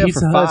 Sign me up Pizza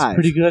for Hut's 5.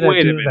 pretty good Wait a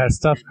at doing minute. that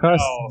stuffed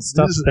crust. Oh, and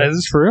stuff. is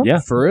this for real? Yeah.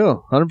 For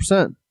real,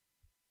 100%.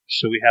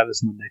 Should we have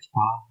this in the next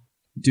pod?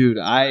 Dude,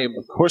 I am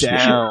Of course we should.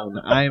 down.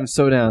 I am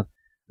so down.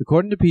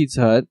 According to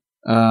Pizza Hut,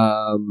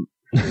 I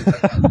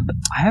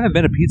haven't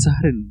been to Pizza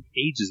Hut in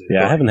ages.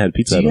 Yeah, I haven't had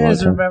pizza Do in you a long guys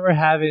time. remember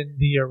having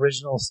the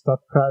original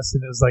stuffed crust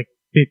and it was like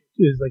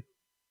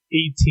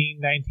 $18,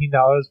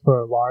 $19 for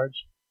a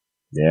large?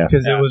 Yeah.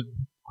 Because Yeah. it was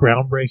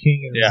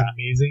groundbreaking and it Yeah. was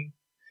amazing.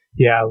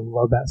 Yeah, I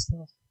love that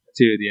stuff.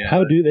 Dude, yeah.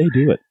 How do they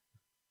do it?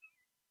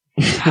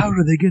 How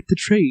do they get the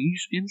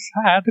trees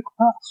inside the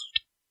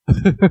crust?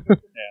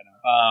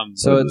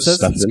 so What it is says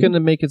stuffed it's in it? going to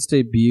make its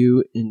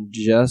debut in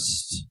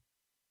just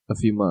a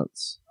few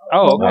months.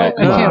 Oh, okay.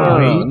 I No, can't no,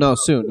 wait. no, no,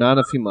 soon, not in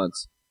a few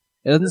months.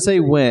 It doesn't say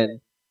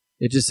when.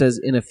 It just says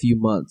in a few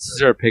Is months.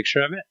 there a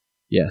picture of it?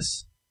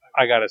 Yes.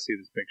 I gotta see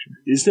this picture.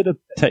 Is it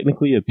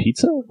technically a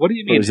pizza? What do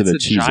you Or mean? is it It's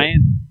a a Cheez-It?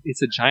 giant.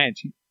 It's a giant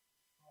cheese.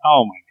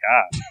 Oh my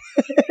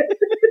god!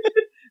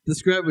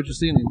 Describe what you're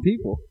seeing in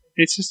people.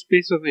 It's just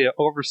basically an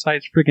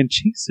oversized freaking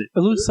Cheez-It. It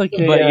looks like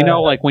a. But you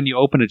know, like when you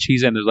open a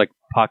cheese and there's like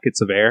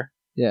pockets of air.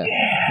 Yeah.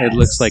 It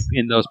looks like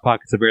in those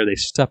pockets of air they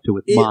stuffed it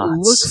with It mods.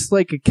 looks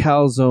like a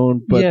calzone,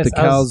 but Yes, the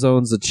I was-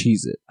 calzone's a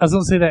Cheez-It. I was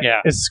going to say that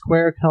Yeah. it's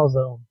square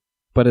calzone,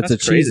 But it's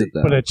That's a crazy. Cheez-It,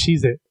 though. but a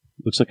Cheez-It.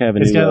 Looks like I have a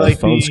It's new got like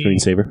phone the-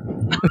 screensaver.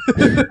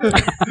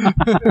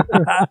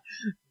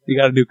 You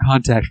got a new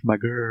contact for my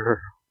girl.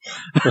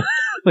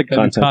 Like a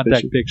Contact new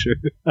contact picture.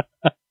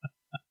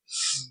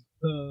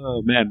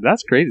 Oh man,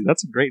 that's crazy.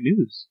 That's some great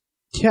news.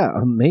 Yeah,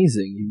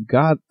 amazing. You've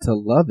got to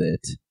love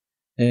it.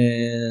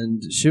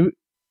 And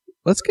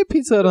let's get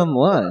Pizza Hut on the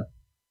line.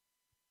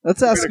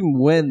 Let's ask him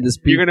when this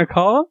You're pizza. gonna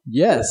call them?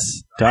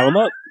 Yes. Dial them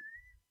up.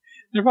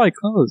 They're probably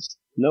closed.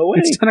 No way.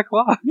 It's 10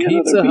 o'clock. Yeah,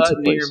 Pizza another Hut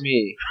near place.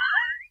 me.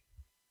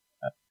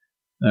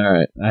 All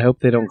right. I hope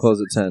they don't close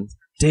at 10.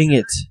 Dang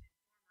it.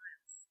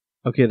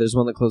 Okay, there's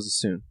one that closes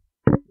soon.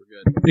 We're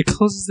good. It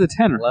closes at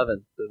 10.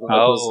 11. There's one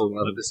that closes Oh, at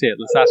love 11. to see it.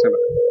 Let's ask him.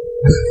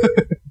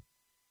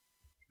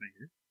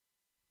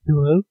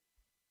 Hello?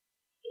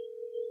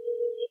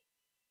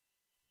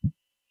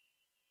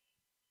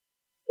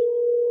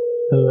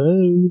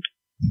 Hello?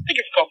 Thank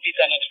you for calling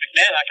Pizza Hut,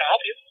 McMahon. I can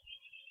help you.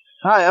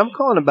 Hi, I'm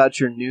calling about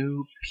your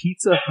new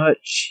Pizza Hut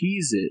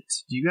Cheez-It.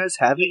 Do you guys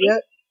have it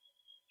yet?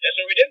 Yes,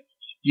 sir, we do.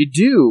 You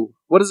do.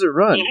 What does it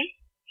run?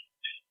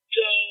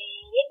 So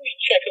let me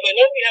check because I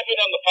know we have it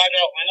on the $5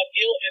 lineup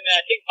deal, and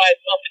I think by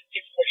itself it's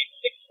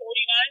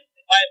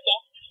 $6.49 by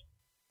itself.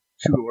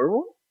 Should we order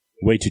one?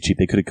 Way too cheap.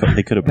 They could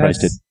have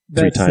priced it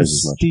three That's times a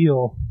as much.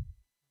 steal.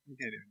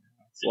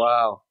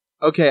 Wow.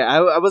 Okay,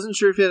 I wasn't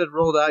sure if it had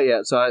rolled out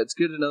yet, so it's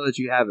good to know that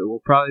you have it.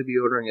 We'll probably be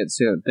ordering it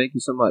soon. Thank you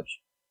so much.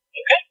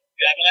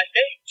 You have a nice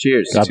day.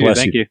 Cheers. God bless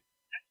Thank you.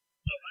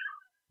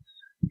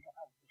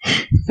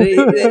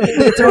 you.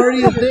 It's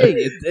already a thing.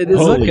 It is.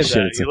 Holy Look at shit,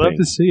 that. it's a You love thing.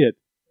 to see it.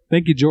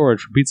 Thank you,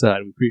 George, for Pizza Hut.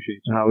 We appreciate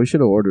you. Oh, we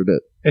should have ordered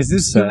it. Is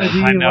this going to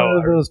be I know. one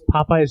of those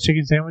Popeyes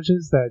chicken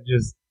sandwiches that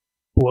just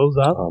blows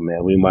up? Oh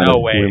man, we might No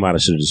have way.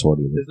 should have just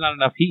ordered it There's not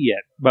enough heat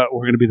yet, but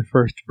we're going to be the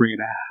first to bring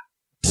it out.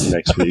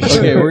 next week.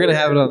 Okay, we're gonna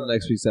have it on the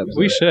next week's episode.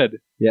 We should.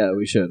 Yeah,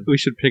 we should. We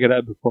should pick it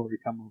up before we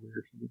come over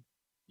here.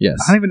 Yes.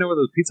 I don't even know where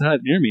there's Pizza Hut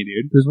near me,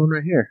 dude. There's one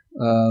right here.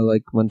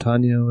 Like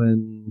Montano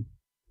and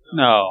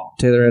No.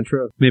 Taylor Ranch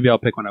Road. Maybe I'll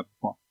pick one up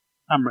before.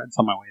 It's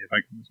on my way if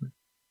I come this way.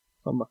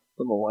 I'm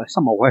away. It's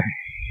on my way.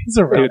 It's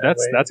a Dude,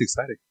 that's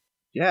exciting.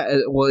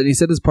 Yeah, well, and he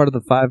said it's part of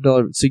the $5,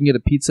 so you can get a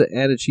pizza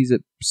and a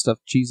Cheez-It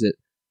stuffed Cheez-It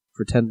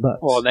for $10.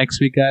 Well, next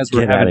week, guys,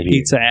 we're Get outta having here.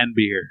 pizza and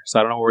beer. So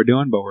I don't know what we're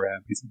doing, but we're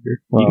having pizza and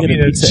beer. You You get need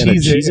a a pizza and a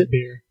Cheez-It Cheez-It?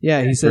 beer.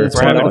 Yeah, he said it's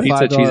We're part having of the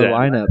pizza $5 Cheez-It.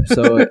 lineup.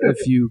 So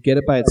if you get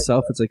it by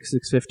itself, it's like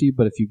 $6.50.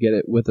 But if you get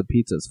it with a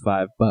pizza, it's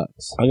 $5.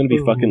 I'm gonna be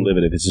Ooh. fucking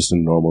livid if it's just a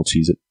normal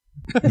Cheez-It.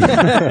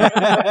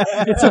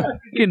 It's a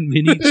fucking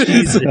mini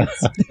cheese.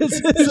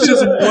 It's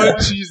just one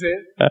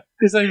Cheez-It.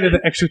 It's not even the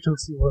extra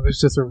toasty one.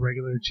 It's just a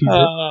regular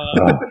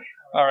Cheez-It.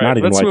 All right, Not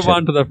even let's white move cheddar.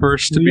 on to the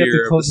first We have to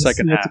beer of the close this-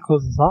 second we have half. to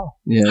close this off.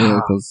 Yeah,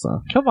 close this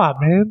off. Come on,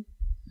 man.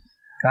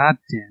 God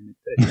damn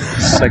it.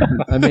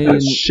 Segment. I mean,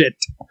 Shit.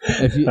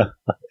 if you,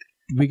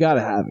 we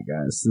gotta have it,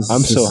 guys.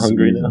 I'm so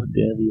hungry amazing. now.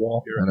 Damn you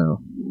all. I know.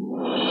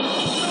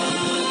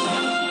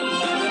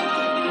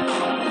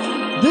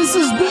 This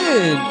has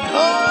been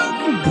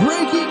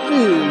Unbreaking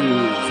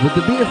News with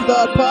the Beer for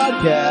Thought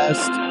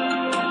podcast.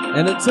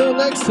 And until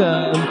next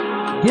time,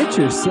 get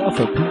yourself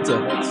a Pizza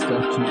Hut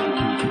stuffed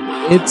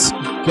cheesy. It's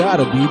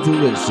gotta be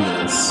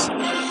delicious.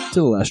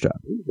 Till the last drop.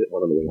 You hit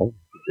one on the way home.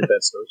 Get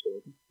that store still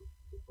open.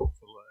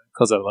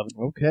 Close at 11.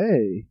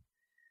 Okay.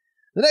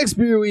 The next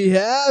beer we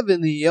have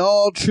in the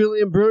All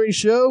Trillium Brewing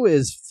Show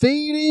is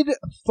Faded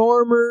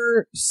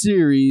Farmer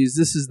Series.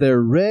 This is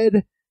their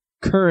Red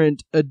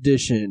Currant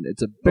edition.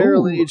 It's a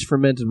barrel-aged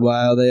fermented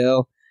wild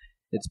ale.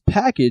 It's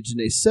packaged in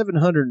a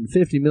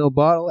 750 ml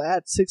bottle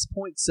at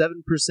 6.7%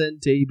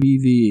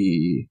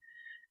 ABV.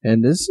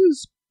 And this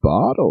is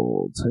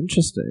bottled.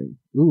 Interesting.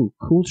 Ooh,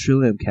 cool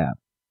Trillium cap.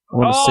 I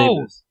want to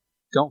save this.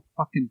 Don't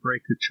fucking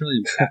break the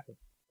Trillium cap.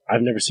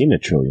 I've never seen a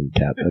Trillium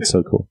cap. That's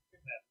so cool.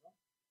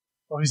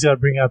 Oh, he's got to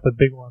bring out the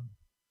big one.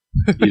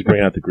 He's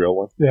bringing out the grill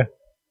one? Yeah.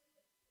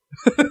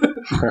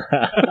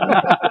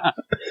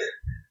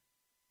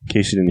 In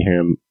case you didn't hear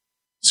him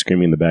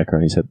screaming in the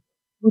background, he said,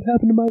 "What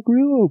happened to my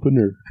grill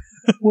opener?"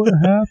 What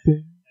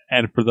happened?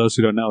 And for those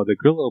who don't know, the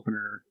grill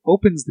opener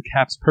opens the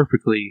caps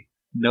perfectly.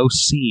 No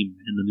seam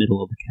in the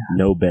middle of the cap.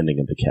 No bending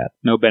of the cap.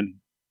 No bending.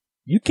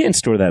 You can't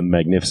store that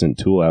magnificent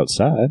tool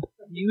outside.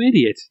 You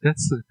idiot.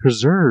 That's to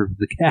preserve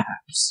the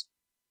caps.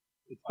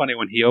 It's funny,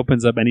 when he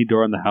opens up any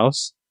door in the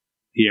house,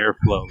 the air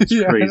flows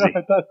crazy.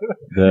 I thought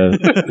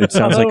It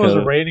sounds like it was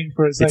raining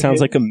for a second. It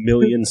sounds like a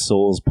million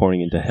souls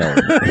pouring into hell.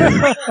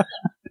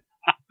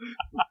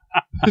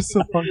 It's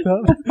so fucked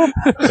up.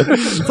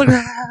 It's like,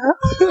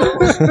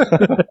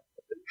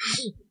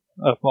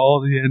 of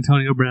all the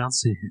Antonio Brown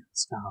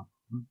scenes.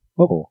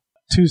 Oh.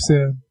 Too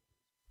soon.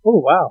 Oh,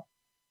 wow.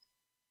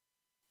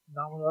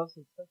 Not what I was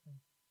expecting.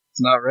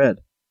 It's not red.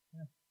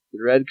 The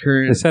red They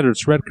currant said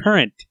it's red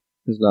currant.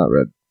 is not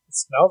red. It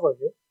smells like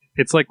it.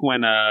 It's like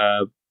when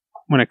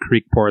a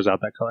creek pours out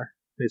that color,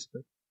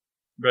 basically.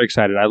 I'm very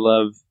excited. I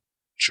love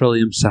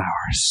Trillium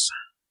sours.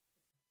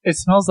 It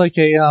smells like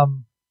a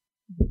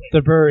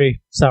the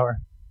brewery sour.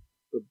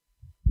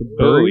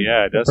 Oh,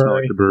 yeah, it does smell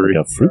like the brewery.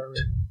 Like a fruit.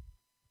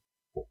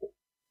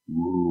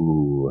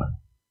 Ooh.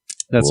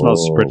 That smells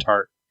Whoa. super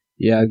tart.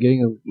 Yeah, I'm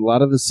getting a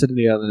lot of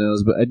acidity on the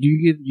nose, but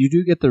you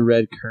do get the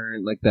red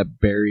currant, like that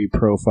berry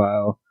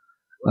profile.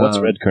 What's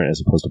red currant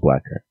as opposed to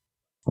black currant?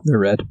 They're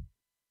red.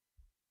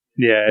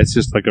 Yeah, it's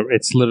just like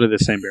it's literally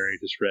the same berry,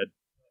 just red.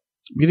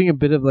 I'm getting a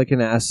bit of like an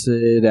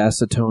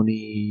acetone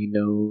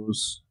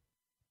nose.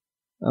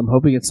 I'm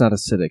hoping it's not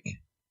acidic,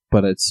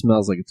 but it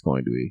smells like it's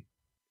going to be.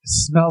 It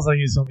smells like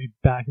it's only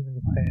back in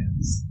the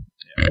glands.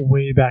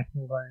 Way back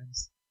in the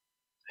glands.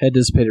 Head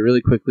dissipated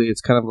really quickly.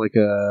 It's kind of like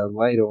a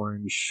light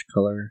orange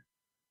color.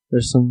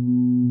 There's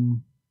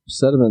some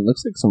sediment.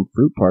 Looks like some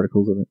fruit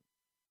particles in it.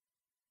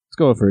 Let's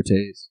go for a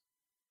taste.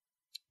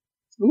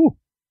 Ooh.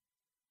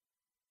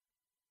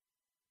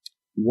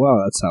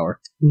 Wow, that's sour.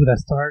 Ooh,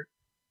 that's tart.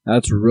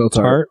 That's real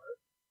tart.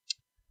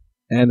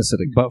 And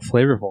acidic. But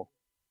flavorful.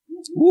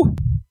 Ooh.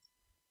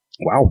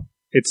 Wow.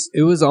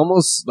 It was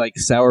almost like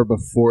sour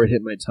before it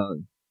hit my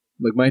tongue.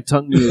 Like my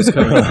tongue knew it was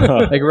coming.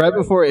 Like right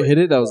before it hit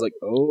it, I was like,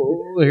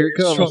 "Oh, here it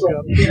comes." Shrunk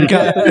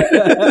up.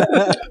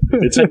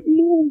 It's like,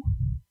 no.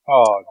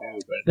 Oh,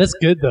 dude. That's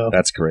good though.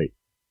 That's great.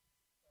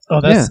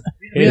 Oh, that's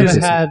we It is.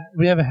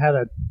 haven't had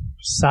a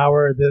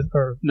sour this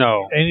or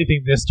No,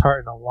 anything this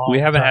tart in a long. we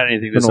haven't time. had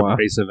anything this Been a while.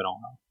 abrasive in a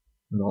while.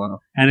 In a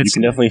while. And You it's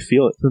can definitely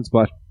feel it.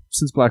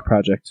 Since Black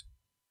Project.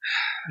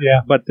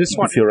 Yeah, but this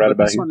one feel right but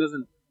about this you. one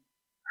doesn't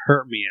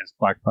hurt me as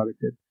Black Project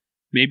did.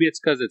 Maybe it's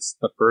because it's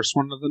the first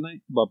one of the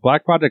night, but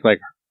Black Project like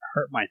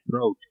hurt my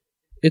throat.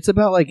 It's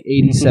about like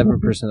 87%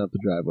 up the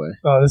driveway.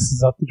 oh, this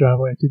is up the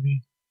driveway to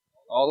me.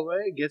 All the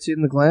way? Gets you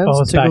in the glands?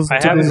 Oh, it's back.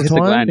 I haven't hit the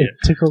gland It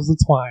yet. tickles the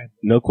twine.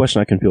 No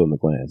question I can feel it in the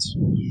glands.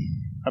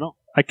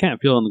 I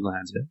can't feel in the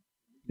glands yet.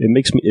 It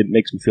makes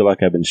me feel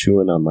like I've been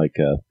chewing on like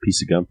a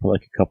piece of gum for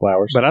like a couple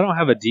hours. But I didn't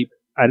have a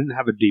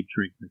deep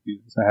drink like you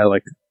guys. I had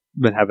like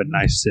been having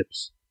nice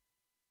sips.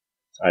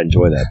 I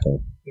enjoy that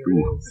though. There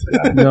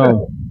it is.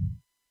 No.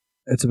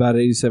 It's about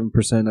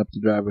 87% up the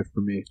driveway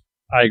for me.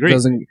 I agree.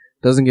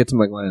 Doesn't get to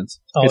my glands.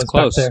 Oh, It's back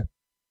close. there.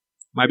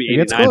 Might be It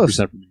gets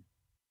 89% for me.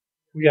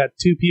 We got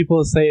 2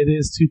 people say it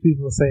is, 2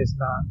 people say it's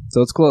not.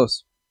 So it's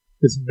close.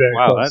 It's very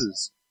Wow,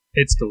 close.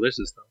 it's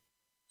delicious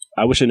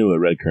though. I wish I knew what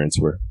red currants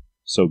were.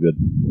 So good.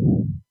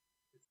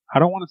 I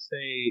don't want to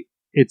say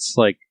it's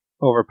like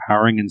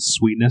overpowering in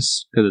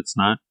sweetness because it's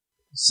not.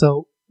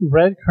 So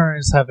red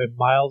currants have a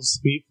mild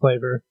sweet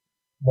flavor,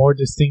 more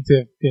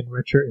distinctive and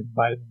richer in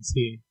vitamin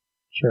C.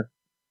 Sure.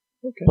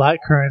 Okay. Black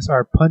currants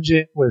are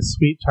pungent with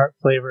sweet tart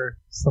flavor,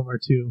 similar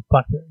to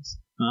blackberries.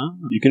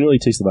 You can really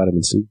taste the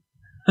vitamin C.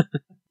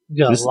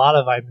 You got This- a lot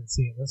of vitamin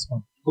C in this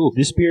one.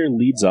 This beer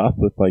leads off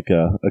with like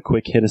a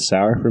quick hit of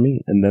sour for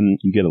me, and then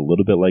you get a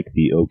little bit like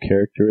the oak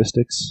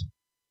characteristics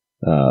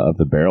of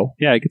the barrel,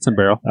 Yeah, it gets some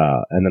barrel.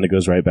 and then it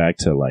goes right back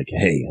to like,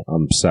 hey,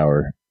 I'm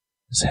sour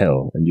as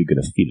hell, and you're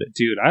gonna feel it.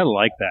 Dude, I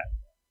like that.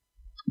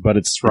 But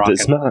it's rocking.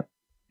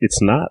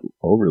 it's not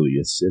overly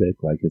acidic.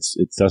 Like it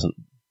doesn't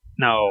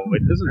No,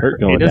 it doesn't hurt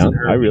going it doesn't down.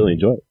 hurt. I really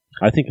enjoy it.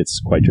 I think it's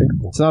quite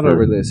drinkable. It's not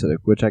overly acidic,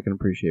 which I can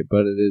appreciate,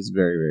 but it is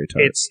very, very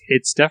tart.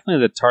 It's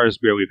definitely the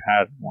tartest beer we've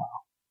had in a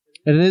while.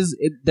 And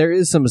there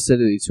is some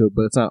acidity to it,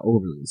 but it's not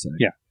overly acidic.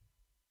 Yeah.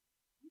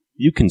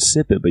 You can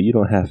sip it, but you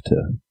don't have to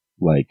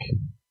like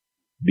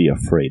be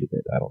afraid of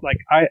it. I don't Like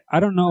I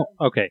don't know.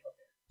 Okay,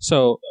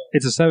 so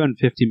it's a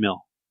 750 ml.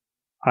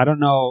 I don't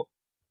know.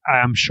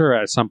 I'm sure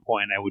at some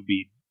point I would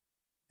be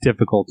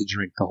difficult to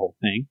drink the whole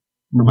thing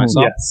for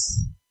myself.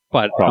 Yes.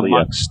 But Probably,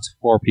 amongst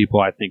 4 people,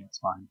 I think it's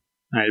fine.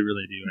 I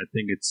really do. I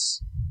think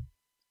it's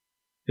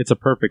a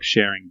perfect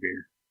sharing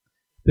beer.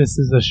 This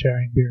is a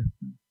sharing beer.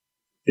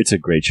 It's a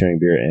great sharing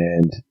beer,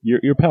 and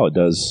your palate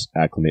does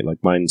acclimate. Like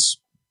mine's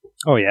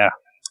Oh yeah,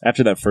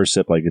 after that first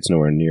sip, like it's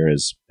nowhere near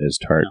as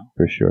tart No.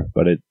 for sure.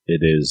 But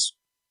it's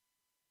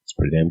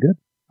pretty damn good.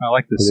 I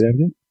like this. Pretty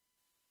damn good.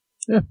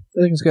 Yeah,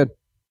 I think it's good.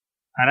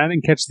 And I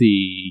didn't catch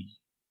the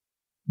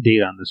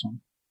date on this one.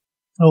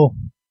 Oh,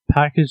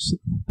 package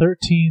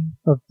 13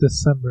 of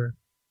December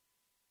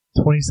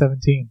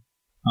 2017.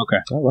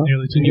 Okay, Oh wow,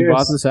 Nearly 2 And you years.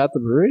 bought this at the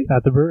brewery?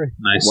 At the brewery.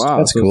 nice. Wow,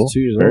 that's so it's cool. 2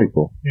 years Very old.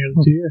 cool. Nearly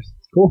 2 years.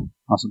 Cool.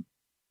 Awesome.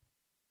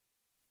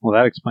 Well,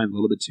 that explains a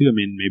little bit too. I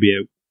mean, maybe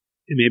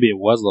it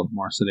was a little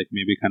more acidic.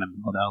 Maybe it kind of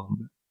mellowed out a little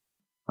bit.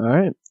 All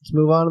right, let's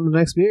move on to the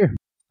next beer.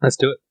 Let's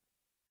do it.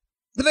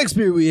 The next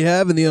beer we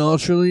have in the All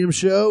Trillium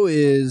show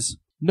is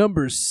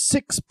number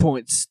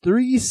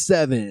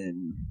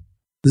 6.37.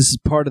 This is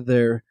part of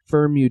their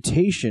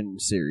Fermutation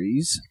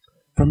series.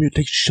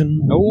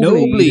 Fermentation. No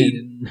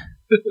bleeding.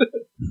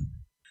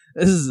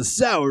 This is a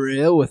sour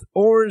ale with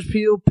orange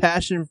peel,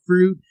 passion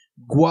fruit,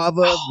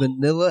 guava,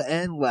 vanilla,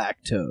 and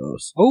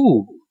lactose.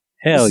 Oh,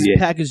 hell This is yeah!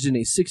 packaged in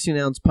a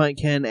 16-ounce pint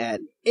can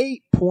at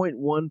 8.1%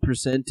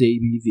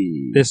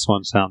 ABV. This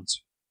one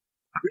sounds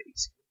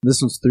crazy. This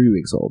one's 3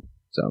 weeks old,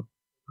 so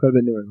could have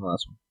been newer than the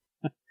last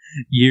one.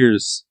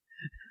 Years.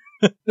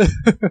 2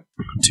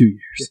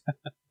 years.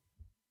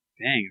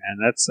 Dang, man,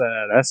 that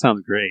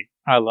sounds great.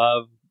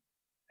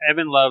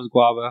 Evan loves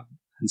guava,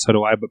 and so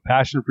do I. But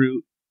passion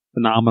fruit,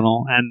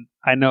 phenomenal. And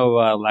I know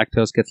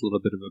lactose gets a little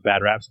bit of a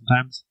bad rap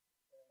sometimes,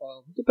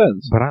 Well,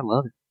 depends. but I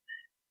love it.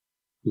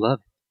 Love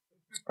it.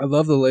 I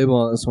love the label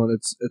on this one.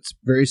 It's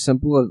very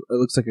simple. It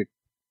looks like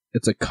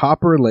it's a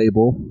copper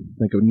label,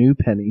 like a new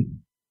penny,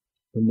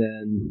 and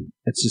then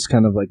it's just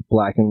kind of like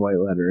black and white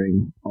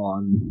lettering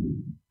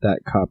on that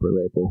copper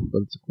label.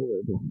 But it's a cool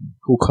label,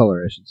 cool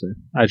color, I should say.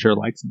 I sure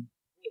like them.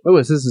 Oh,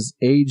 it says it's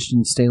aged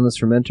in stainless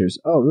fermenters.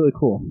 Oh, really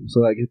cool.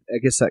 So I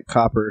guess that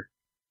copper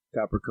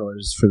color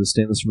is for the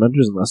stainless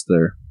fermenters, unless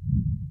they're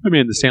I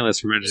mean, the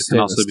stainless fermenters can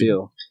stainless also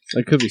steel.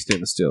 It could be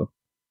stainless steel.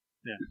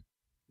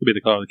 could be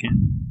the color of the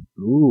can.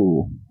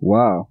 Ooh,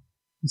 wow.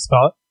 You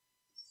smell it?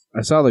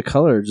 I saw the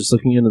color just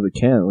looking into the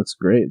can. It looks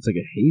great. It's like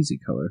a hazy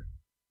color.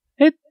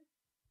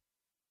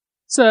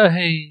 So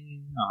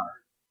hey,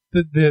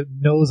 The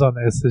nose on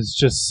this is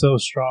just so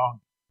strong.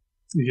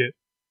 You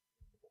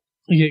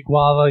get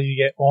guava, you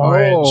get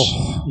orange.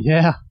 Oh.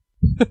 Yeah.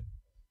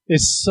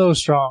 It's so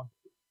strong.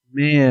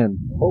 Man,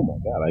 Oh my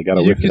god, I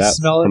gotta You whip can that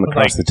smell it from from,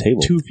 across like, the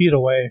table. 2 feet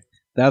away.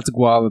 that's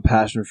guava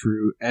passion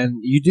fruit, and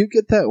you do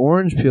get that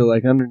orange peel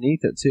like underneath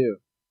it too.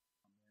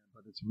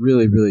 But it's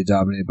really, really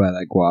dominated by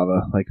that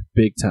guava, like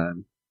big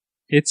time.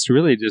 it's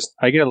really just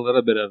I get a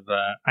little bit of.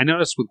 I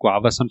notice with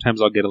guava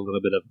sometimes I'll get a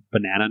little bit of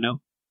banana note,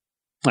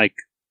 like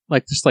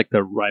just like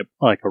a ripe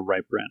banana.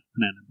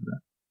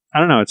 I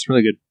don't know. It's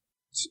really good.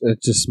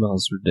 It just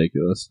smells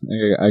ridiculous.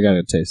 I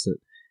gotta taste it.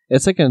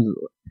 It's like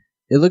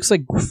it looks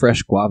like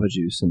fresh guava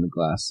juice in the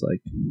glass.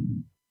 Like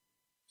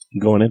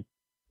Going in.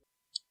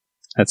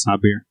 That's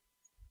not beer.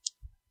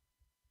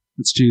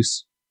 It's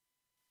juice.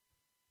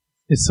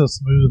 It's so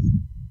smooth.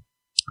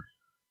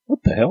 What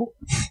the hell?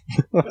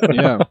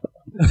 yeah,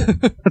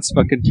 That's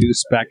fucking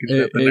juice packaged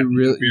up. in it a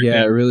really beer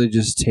it can. really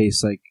just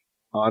tastes like.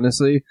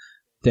 Honestly,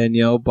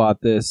 Danielle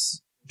bought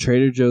this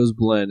Trader Joe's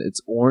blend. It's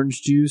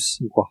orange juice,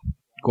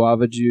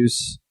 guava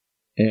juice,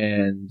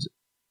 and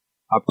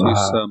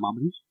Obtuse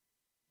mama juice.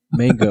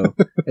 mango.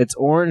 It's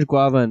orange,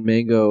 guava, and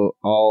mango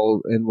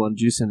all in one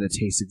juice, and it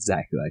tastes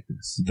exactly like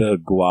this. The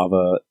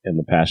guava and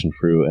the passion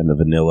fruit and the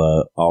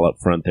vanilla all up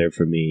front there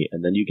for me,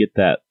 and then you get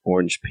that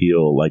orange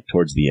peel like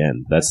towards the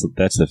end. That's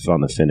the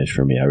fun, the finish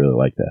for me. I really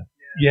like that.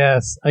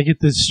 Yes, I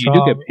get this You do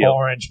strong get peel.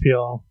 orange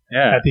peel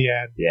Yeah, at the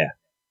end. Yeah.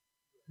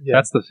 Yeah.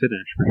 that's the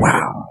finish. for sure.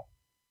 Wow.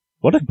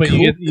 What a But cool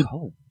you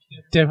color.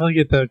 definitely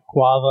get the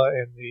guava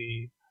and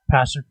the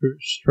passion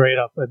fruit straight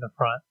up in the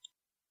front.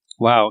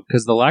 Wow,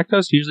 because the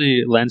lactose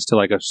usually lends to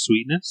like a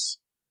sweetness,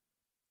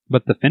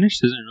 but the finish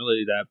isn't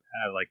really that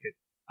bad. Like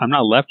I'm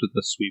not left with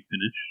a sweet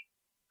finish.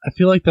 I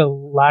feel like the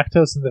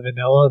lactose and the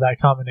vanilla, that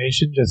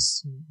combination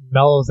just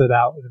mellows it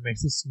out and it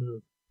makes it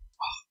smooth.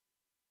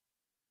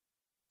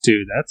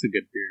 Dude, that's a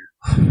good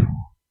beer.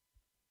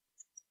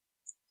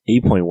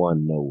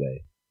 8.1, no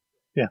way.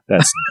 Yeah.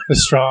 That's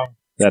It's strong.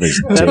 That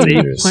is That's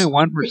dangerous.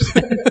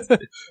 8.1%.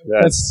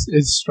 That's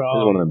It's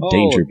strong. one of them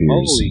danger beers.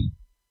 Moly.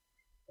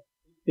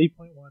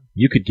 8.1.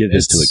 You could give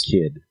this to a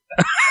kid.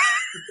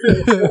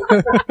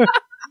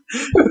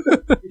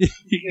 You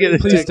can get a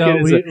Please ticket don't.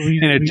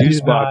 in a We juice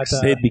do box.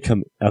 not, They'd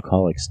become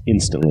alcoholics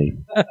instantly.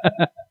 Dang,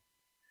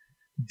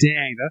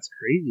 that's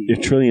crazy.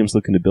 If Trillium's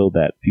looking to build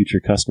that future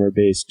customer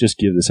base, just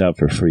give this out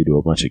for free to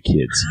a bunch of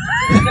kids.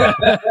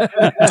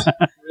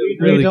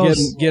 Really don't-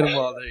 get them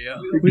while they're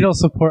young. we don't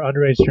support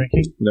underage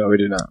drinking. No, we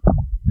do not.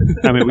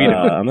 I mean, we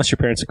don't. Unless your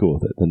parents are cool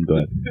with it, then go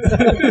ahead.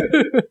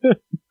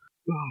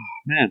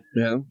 Man,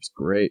 Yeah, it's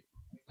great.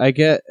 I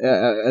get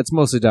it's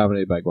mostly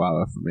dominated by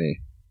guava for me.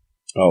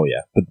 Oh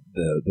yeah, but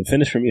the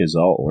finish for me is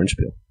all orange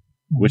peel,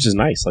 which is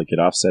nice. Like it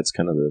offsets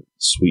kind of the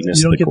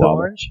sweetness You of don't the get the guava.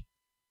 orange?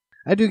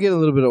 I do get a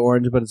little bit of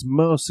orange, but it's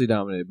mostly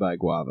dominated by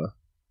guava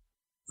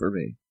for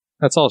me.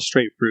 that's all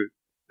straight fruit.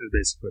 Is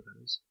basically what that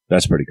is.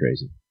 That's pretty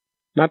crazy.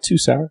 Not too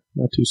sour.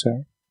 Not too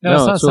sour. No,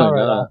 it's not it's really sour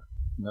at not. all.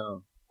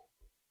 No,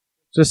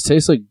 just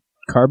tastes like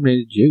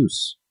carbonated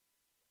juice,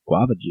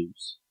 guava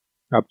juice.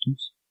 Grape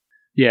juice.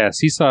 Yeah,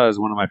 Seesaw is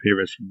one of my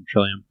favorites from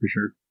Trillium for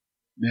sure.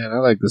 Man, I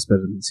like this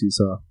better than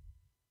Seesaw.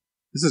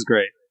 This is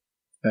great.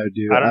 I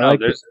do. I don't know. like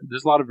There's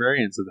a lot of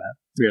variants of that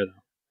beer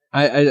though.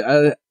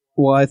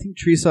 I think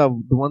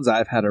Treesaw, the ones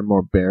I've had are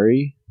more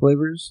berry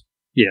flavors.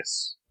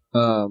 Yes.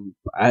 I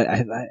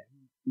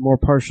more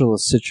partial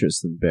to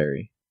citrus than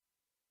berry.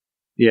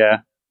 Yeah.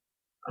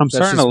 I'm That's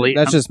starting just- to lean.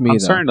 that's just me, I'm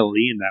though. starting to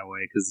lean that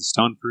way because the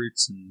stone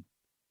fruits and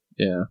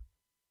Yeah,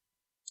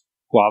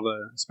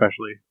 guava,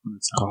 especially when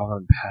it's guava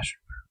and passion.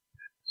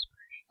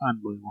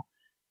 unbelievable.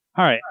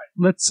 All right,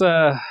 let's.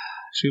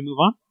 Should we move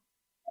on?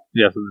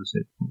 Yeah, that's what I'm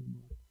saying.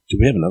 Do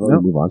we have another one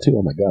to move on to?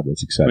 Oh my god,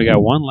 that's exciting. We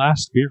got one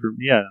last beer from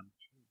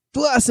The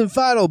last and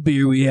final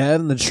beer we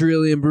have in the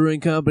Trillium Brewing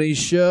Company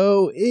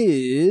show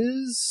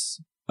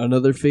is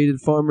another Faded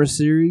Farmer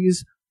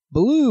series,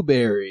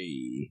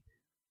 Blueberry.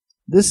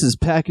 This is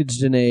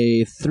packaged in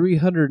a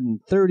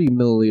 330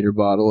 milliliter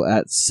bottle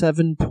at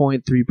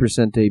 7.3%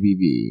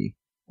 ABV.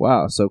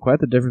 Wow, so quite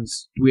the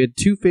difference. We had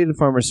two Faded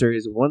Farmer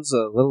series. One's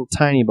a little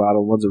tiny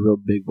bottle, one's a real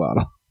big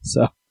bottle.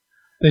 So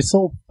They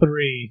sold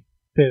 3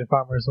 Faded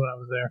Farmers when I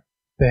was there.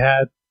 They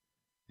had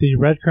the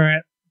red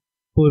currant,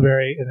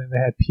 blueberry, and then they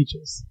had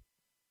peaches.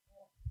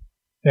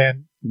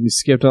 And, we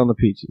skipped on the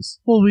peaches.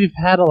 well, we've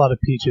had a lot of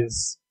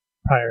peaches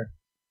prior.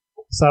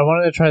 So I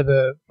wanted to try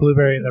the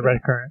blueberry and the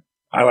red currant.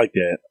 I like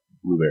that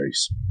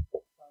blueberries.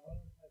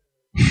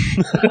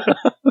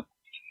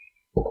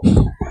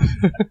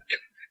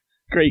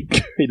 Great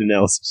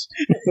analysis.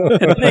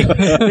 Thank you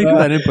for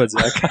that input,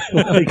 Zach.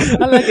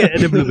 I like it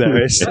in the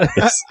blueberries.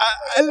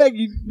 I like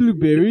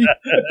blueberry.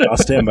 I'll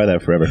stand by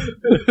that forever.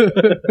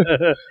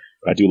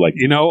 I do like.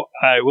 You know,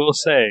 I will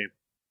say,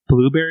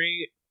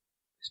 blueberry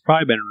has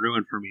probably been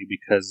ruined for me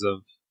because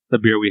of the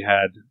beer we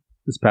had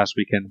this past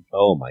weekend.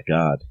 Oh my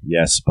god!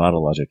 Yes,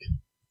 bottle logic.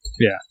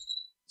 Yeah.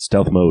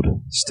 Stealth mode.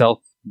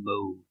 Stealth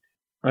mode.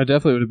 I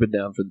definitely would have been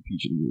down for the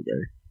peach and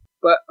blueberry.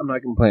 But I'm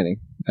not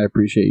complaining. I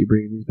appreciate you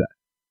bringing these back.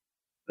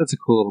 That's a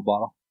cool little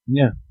bottle.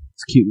 Yeah,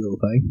 it's a cute little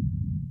thing.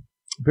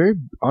 Very,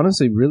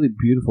 honestly, really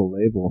beautiful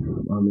label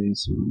on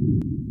these.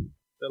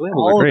 The labels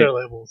All are of great. their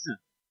labels.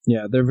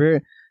 Yeah, they're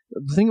very...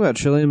 The thing about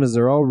Trillium is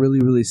they're all really,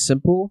 really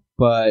simple,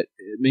 but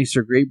it makes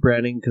for great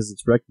branding because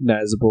it's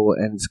recognizable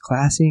and it's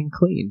classy and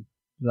clean.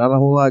 Not a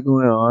whole lot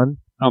going on.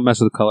 I don't mess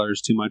with the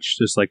colors too much.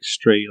 Just like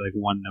straight, like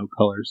one note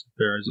colors. If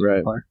there is a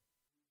Right. color.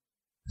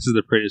 This is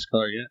the prettiest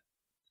color yet.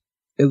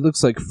 It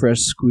looks like fresh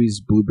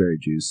squeezed blueberry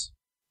juice.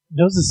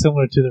 Nose is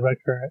similar to the red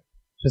currant,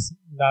 just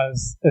not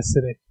as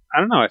acidic. I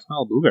don't know. I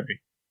smell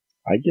blueberry.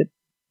 I get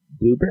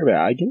blueberry, but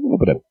I get a little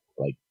bit of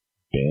like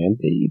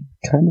Band-Aid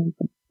kind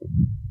of.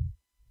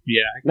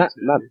 Yeah. I can see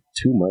Not that.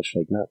 too much.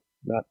 Like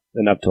not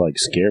enough to like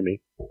scare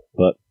me.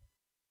 But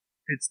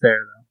It's there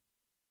though.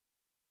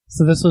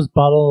 So this was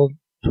bottled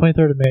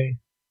 23rd of May,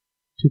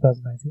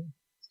 2019.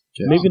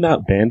 maybe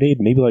not Band-Aid.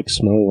 Maybe like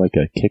smelling like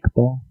a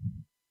kickball.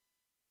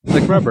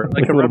 Like rubber.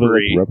 Like a little bit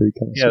rubbery. rubbery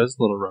kind of. Yeah, this is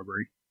a little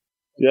rubbery.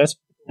 Yeah,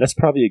 that's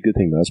probably a good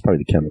thing though. That's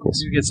probably the chemicals.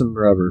 You get some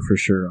rubber for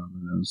sure on the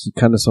nose. It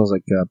kind of smells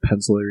like a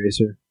pencil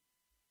eraser.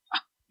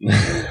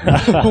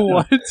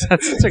 What?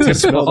 That's such a good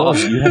Smell call.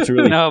 those. You have to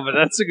really. No, but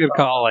that's a good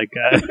call. Like,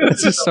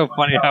 it's just so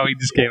funny how he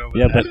just came up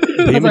with Yeah, that.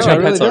 but the image, No, I, it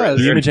really does.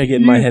 the image I get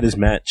in my head is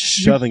Matt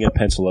shoving a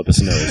pencil up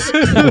his nose.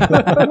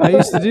 I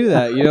used to do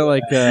that. You know,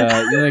 like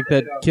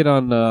that kid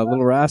on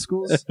Little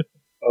Rascals.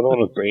 Oh, the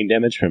one with brain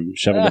damage from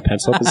shoving a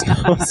pencil up his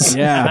nose.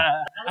 Yeah.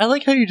 I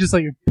like how you just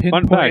like Fun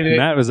fact, pinpointed it.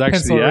 Matt was actually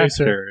pencil the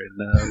eraser. actor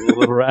in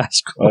Little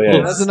Rascals. Oh,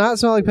 yeah. Does it not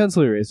smell like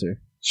pencil eraser?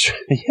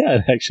 Yeah,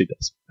 it actually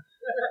does.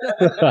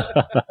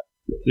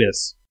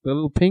 Yes. The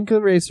little pink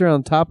eraser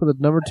on top of the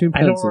number 2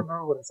 I don't pencil.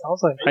 remember what it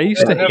sounds like. I used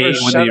to never hate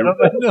when shoved they. it up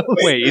my nose.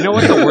 Wait, you know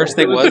what the worst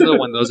thing was though?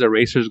 When those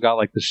erasers got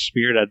like the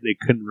smear that they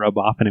couldn't rub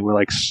off, and it would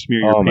like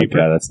smear your Oh my paper.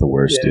 god, that's the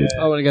worst, dude.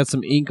 Oh, and it got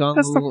some ink on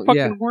That's the the little...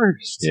 fucking Yeah.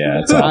 worst.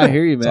 Yeah, it's I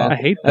hear you, man. I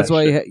hate that. That's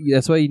why. shit.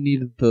 That's why you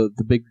needed the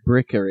big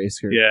brick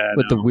eraser. Yeah, I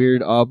with know. the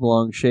weird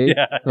oblong shape.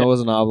 Yeah. No, it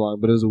wasn't oblong,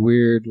 but it was a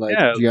weird like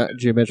Yeah. The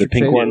geometric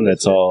pink shape. one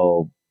that's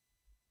all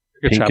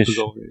Your pinkish.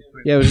 trapezoid.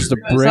 Yeah, it was just a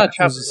It's brick. not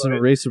It was just an trapezoid.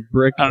 eraser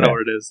brick. I don't know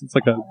what it is. It's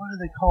like a. What are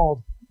they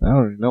called? I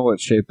don't even know what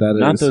shape that is.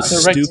 not those They're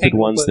stupid rectangle,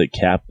 ones but- that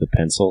cap the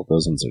pencil.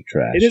 Those ones are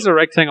trash. It is a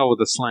rectangle with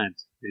a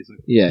slant,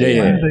 basically. Yeah, Yeah, yeah.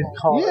 yeah. What are they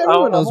called? Yeah,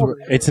 everyone knows I'm what-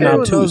 It's an Everyone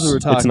knows obtuse. what we're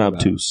It's talking an about.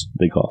 obtuse.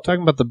 They call it.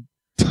 Talking about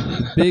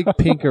the big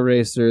pink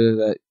eraser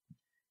that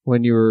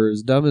when you were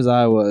as dumb as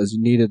I was,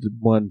 you needed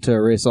one to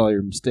erase all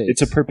your mistakes.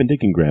 It's a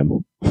perpendicular.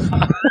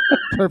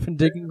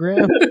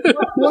 perpendicular.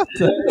 What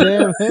the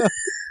damn hell?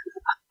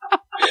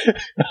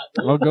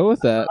 I'll go with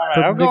that. All right,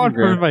 I'm going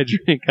for Perpendicular. my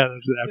drink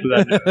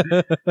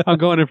after that. I'm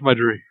going in for my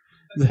drink.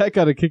 Zach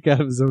got a kick out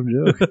of his own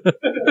joke.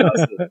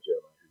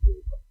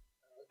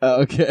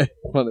 Oh, okay.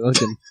 Funny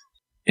looking.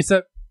 It's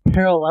a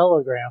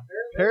parallelogram.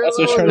 That's what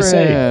I was trying to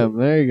say. Parallelogram.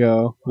 There you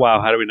go.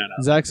 Wow, how do we not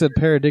know? Zach said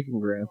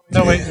paradigmogram.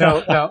 No, wait,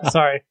 no,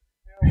 sorry.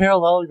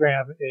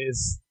 Parallelogram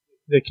is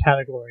the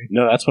category.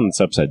 No, that's when it's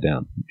upside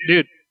down.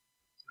 Dude,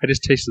 I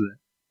just tasted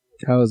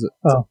it. How is it?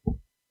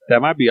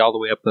 That might be all the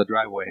way up the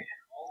driveway,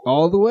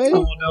 All the way?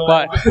 Oh, no.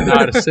 but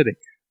not acidic.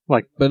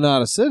 But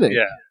not acidic.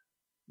 Yeah.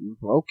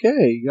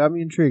 Okay, you got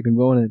me intrigued. I'm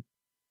going in.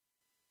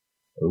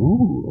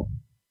 Ooh,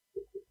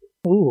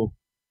 Ooh.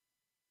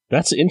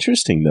 that's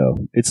interesting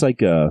though. It's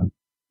like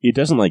it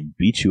doesn't like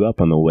beat you up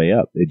on the way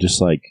up. It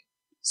just like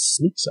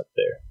sneaks up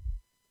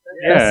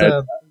there. That's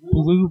Yeah,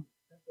 a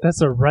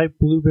that's a ripe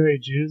blueberry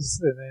juice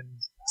and then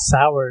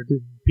soured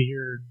in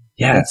beer.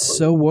 Yeah, It's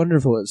so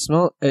wonderful.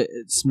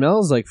 It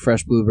smells like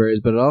fresh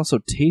blueberries, but it also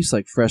tastes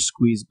like fresh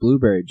squeezed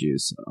blueberry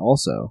juice.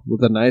 Also,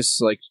 with a nice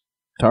like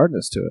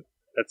tartness to it.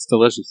 that's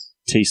delicious.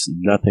 tastes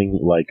nothing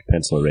like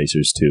pencil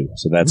erasers too.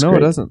 So that's no,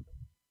 great. it doesn't.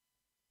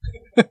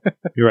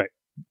 You're right.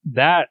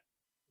 That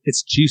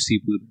it's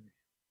juicy blueberry.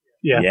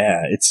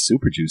 Yeah. It's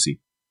super juicy.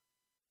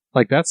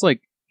 Like that's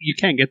like you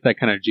can't get that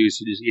kind of juice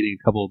just eating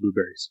a couple of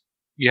blueberries.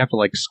 You have to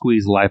like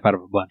squeeze life out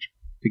of a bunch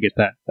to get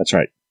that That's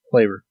right.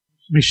 flavor.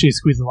 Make sure you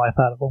squeeze the life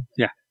out of them.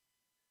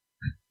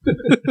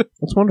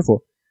 That's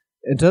wonderful.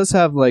 It does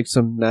have like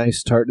some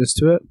nice tartness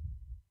to it,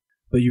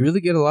 but you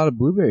really get a lot of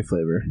blueberry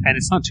flavor. And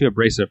it's not too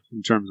abrasive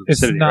in terms of It's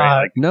acidity, not.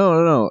 right?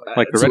 No.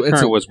 Like the red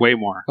currant was way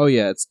more. Oh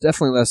yeah, it's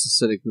definitely less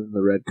acidic than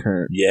the red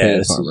currant. Yeah, Band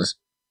this Farmer.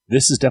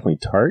 is definitely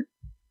tart.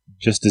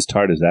 Just as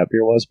tart as that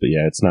beer was, but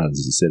yeah, it's not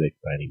as acidic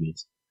by any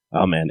means.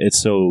 Oh man,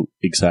 it's so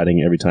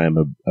exciting every time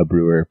a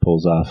brewer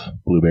pulls off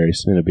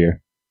blueberries in a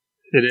beer.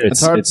 It is.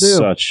 It's hard it's to do.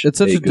 such It's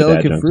such a good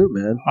delicate adjunct. fruit,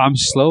 man. I'm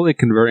slowly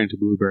converting to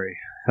blueberry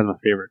as my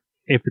favorite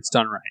if it's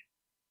done right,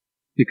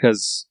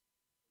 because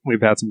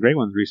we've had some great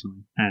ones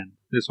recently, and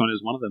this one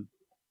is one of them.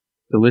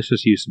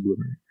 Delicious use of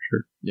blueberry, for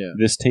sure. Yeah.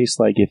 This tastes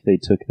like if they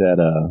took that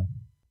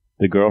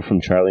the girl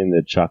from Charlie and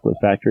the Chocolate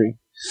Factory,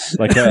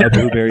 like a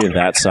blueberry of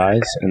that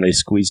size, and they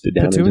squeezed it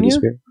down into Petunia? this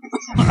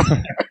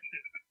beer.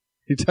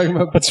 You talking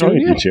about What's wrong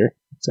with petunia? you, Chair?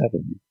 What's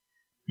happening?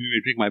 You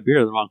may drink my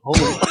beer the wrong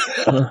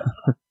hole.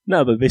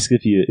 No, but basically,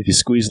 if you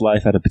squeeze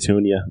life out of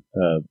Petunia,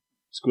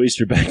 squeezed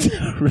her back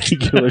to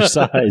regular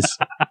size,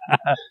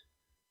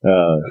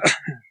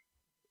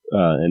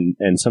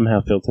 and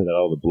somehow filtered out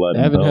all the blood.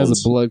 and Evan has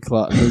bones. a blood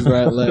clot in his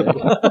right leg.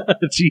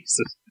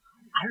 Jesus.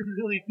 I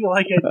really feel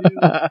like I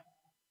do.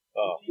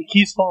 He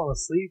keeps falling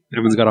asleep.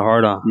 Evan's got a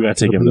hard on. We gotta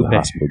take him to the Blueberry.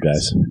 hospital,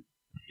 guys.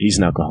 He's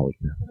an alcoholic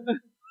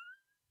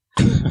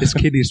now. His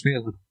kidneys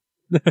failing.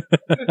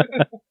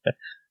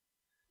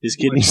 His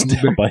kidney's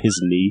down by his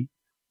knee.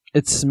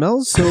 It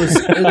smells so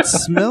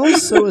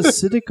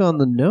acidic on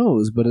the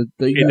nose, but you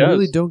It does.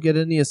 really don't get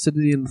any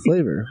acidity in the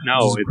flavor.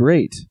 No, which is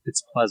great.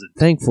 It's pleasant.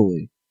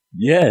 Thankfully,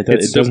 Yeah, it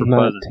It's does super not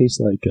pleasant.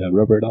 taste like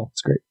rubber at all.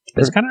 It's great.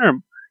 It's kind of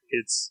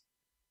it's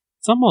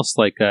almost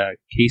like a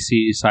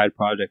Casey side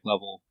project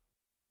level,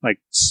 like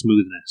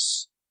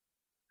smoothness.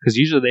 Because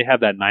usually they have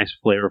that nice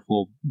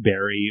flavorful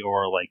berry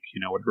or like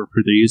whatever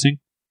fruit they're using.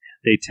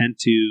 They tend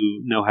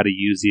to know how to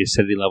use the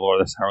acidity level or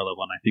the sour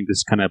level, and I think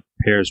this kind of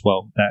pairs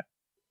well with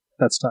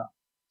that style.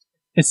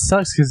 It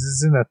sucks because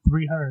it's in a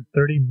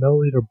 330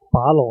 milliliter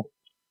bottle.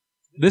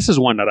 This is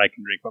one that I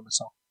can drink by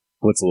myself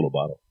What's a little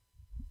bottle?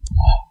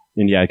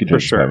 And yeah, I could For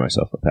drink this by sure.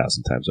 myself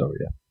 1,000 times over.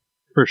 Yeah,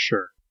 for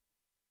sure.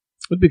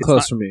 it'd be It's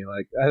close not- for me.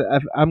 Like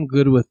I'm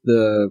good with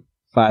the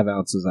 5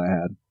 ounces I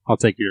had. I'll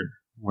take your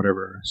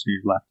whatever so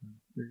you're left.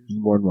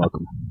 You're more than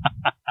welcome.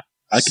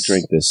 I could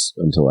drink this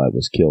until I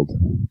was killed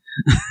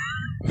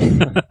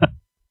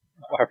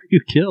Why were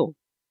you killed?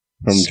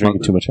 from Smothered.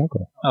 drinking too much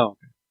alcohol. Oh,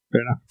 okay.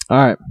 Fair enough. All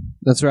right,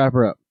 let's wrap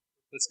her up.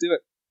 Let's do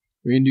it.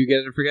 We can do get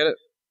it or forget it.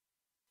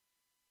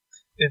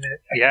 In it.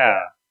 Yeah.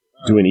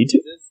 Do we need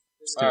to?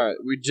 All right,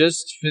 we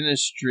just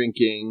finished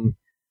drinking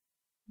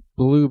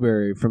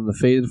Blueberry from the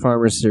Faded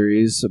Farmer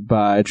series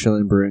by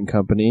Trillium Brewing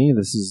Company.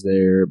 This is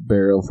their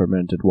barrel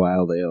fermented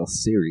wild ale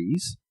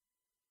series.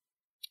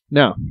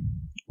 Now,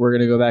 we're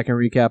going to go back and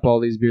recap all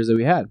these beers that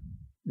we had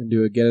and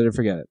do a get it or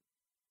forget it.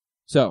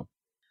 So,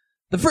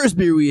 the first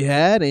beer we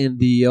had in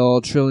the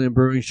All Trillium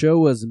Brewing Show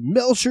was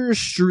Melcher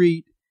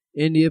Street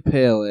India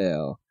Pale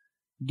Ale.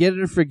 Get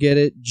it or forget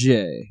it,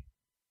 Jay.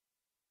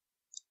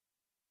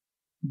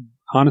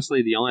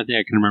 Honestly, the only thing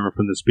I can remember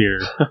from this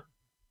beer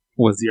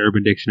was the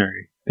Urban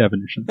Dictionary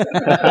definition.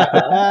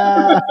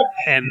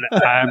 And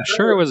I'm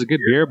sure it was a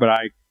good beer, but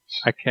I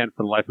can't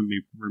for the life of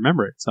me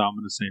remember it, so I'm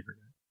going to say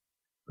forget it.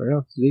 Fair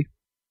enough. Zeke?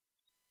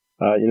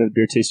 The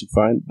beer tasted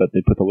fine, but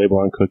they put the label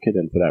on Cook It,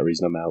 and for that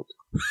reason, I'm out.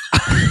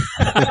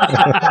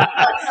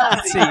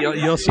 See,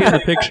 you'll see in the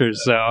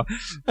pictures, so.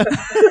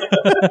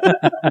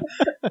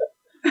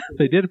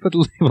 They did put the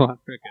label on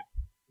Cook It.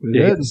 They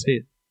You did. can see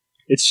it.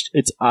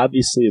 It's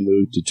obviously a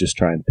move to just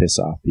try and piss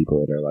off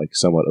people that are like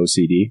somewhat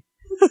OCD,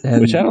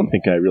 And which I don't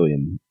think I really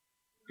am.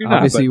 You're not,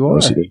 obviously you are.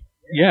 OCD.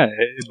 yeah,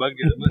 it bugged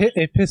you that much.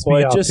 It pissed Well,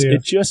 me it off, too.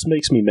 just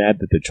makes me mad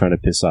that they're trying to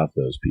piss off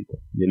those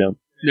people. You know,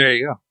 There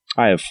you go.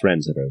 I have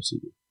friends that are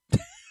OCD.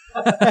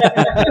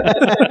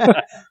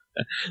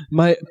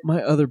 my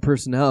other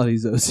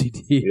personality's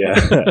OCD.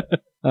 Yeah.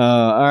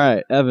 All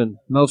right, Evan,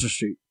 Melcher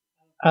Street.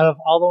 Out of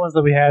all the ones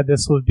that we had,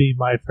 this would be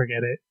my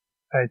forget it.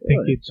 I think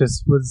Really? it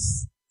just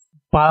was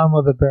bottom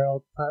of the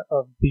barrel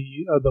of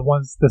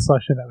the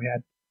selection that we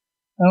had.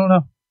 I don't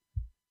know.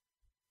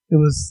 It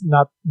was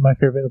not my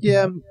favorite.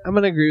 Yeah, I'm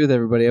gonna agree with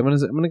everybody. I'm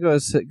gonna go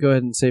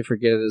ahead and say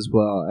forget it as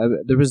well.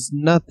 There was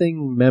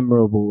nothing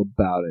memorable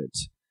about it.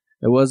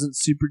 It wasn't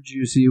super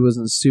juicy. It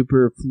wasn't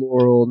super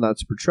floral. Not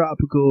super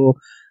tropical.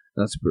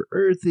 Not super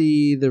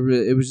earthy.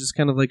 It was just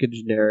kind of like a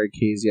generic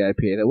hazy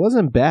IPA. And it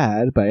wasn't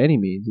bad by any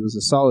means. It was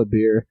a solid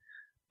beer,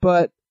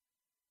 but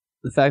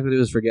the fact that it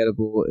was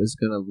forgettable is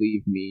gonna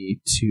leave me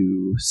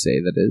to say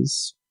that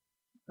is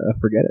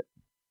forget it.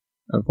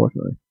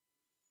 Unfortunately.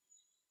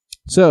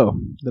 So,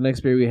 the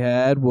next beer we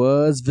had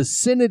was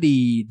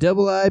Vicinity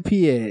Double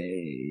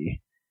IPA.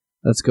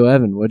 Let's go,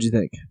 Evan. What'd you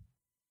think?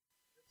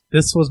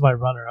 This was my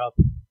runner-up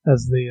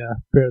as the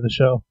beer of the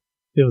show.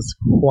 It was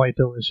quite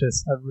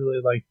delicious. I really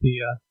liked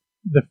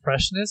the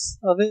freshness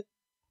of it.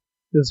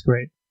 It was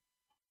great.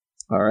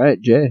 All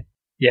right, Jay.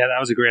 Yeah, that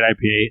was a great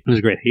IPA. It was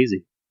a great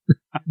hazy.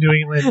 New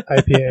England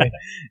IPA.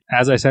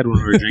 As I said when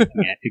we were drinking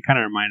it, it kind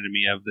of reminded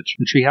me of the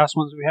Treehouse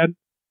ones we had.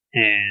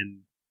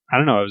 And I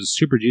don't know, it was a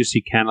super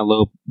juicy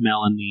cantaloupe,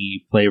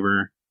 melony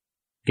flavor.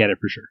 Get it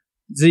for sure.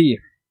 Z.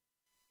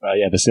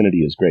 Yeah,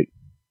 Vicinity is great.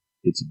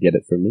 It's a get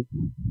it from me.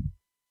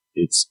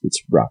 It's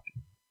rock.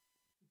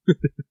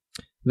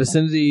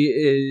 Vicinity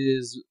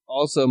is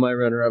also my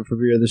runner-up for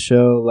beer of the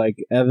show. Like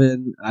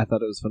Evan, I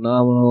thought it was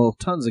phenomenal.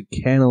 Tons of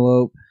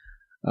cantaloupe.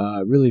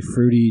 Really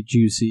fruity,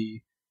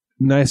 juicy.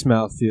 Nice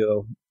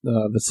mouthfeel.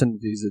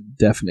 Vicinity is a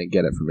definite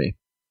get it for me.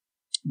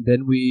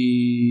 Then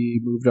we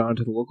moved on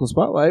to the local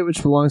spotlight,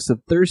 which belongs to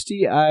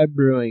Thirsty Eye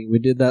Brewing. We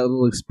did that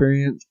little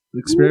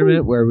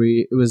experiment where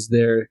it was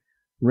their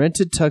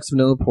Rented Tux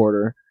Vanilla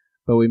Porter,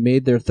 but we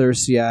made their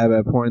Thirsty Eye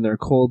by pouring their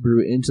cold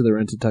brew into the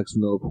Rented Tux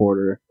Vanilla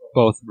Porter.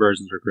 Both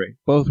versions are great.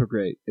 Both were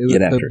great. It was Get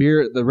the after it.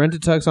 beer. The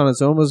Rented Tux on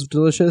its own was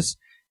delicious,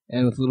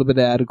 and with a little bit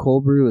of added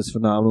cold brew was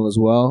phenomenal as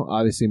well.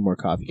 Obviously, more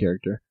coffee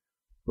character,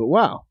 but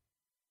wow,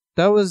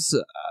 that was.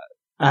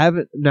 I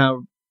haven't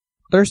now.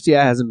 Thirsty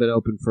Eye hasn't been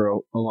open for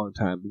a long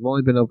time. We've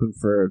only been open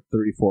for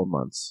 3-4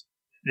 months.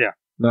 Yeah.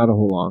 Not a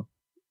whole long.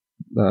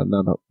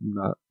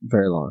 Not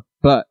very long.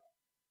 But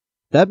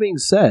that being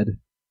said,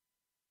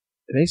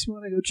 it makes me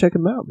want to go check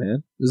them out,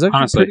 man. It was actually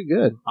Honestly. pretty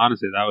good.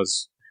 Honestly, that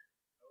was...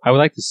 I would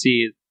like to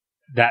see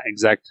that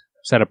exact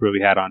setup that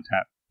we had on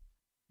tap.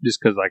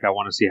 Just because I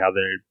want to see how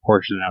they're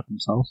portioning out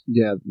themselves.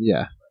 Yeah.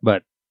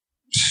 But,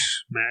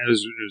 man, it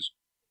was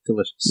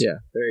delicious. Yeah,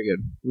 very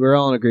good. We're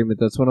all in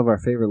agreement. That's one of our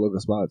favorite local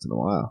spots in a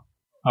while.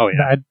 Oh,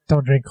 yeah. I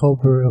don't drink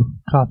cold brew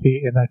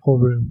coffee, and that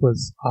cold brew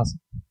was awesome.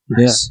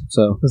 Nice. Yeah,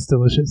 so It was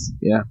delicious.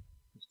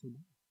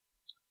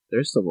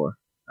 there's still more.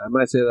 I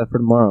might say that for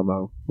tomorrow on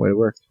my way to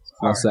work.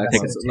 Unless Zach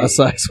take wants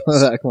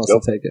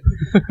to take it.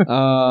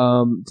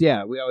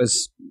 Yeah, we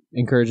always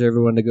encourage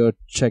everyone to go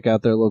check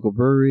out their local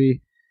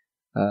brewery.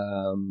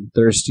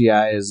 Thirsty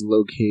Eye is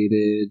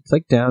located, it's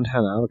like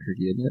downtown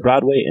Albuquerque, isn't it?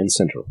 Broadway and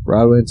Central.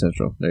 Broadway and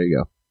Central. There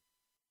you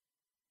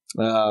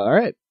go. All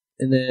right.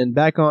 And then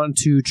back on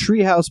to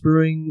Treehouse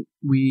Brewing,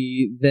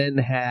 we then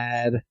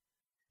had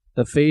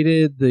the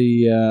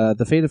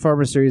Faded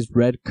Farmer Series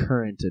Red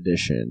Currant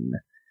Edition.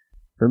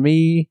 For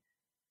me,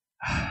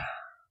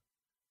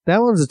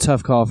 that one's a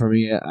tough call for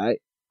me.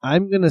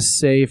 I'm going to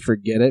say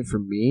forget it for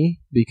me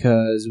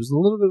because it was a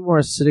little bit more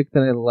acidic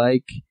than I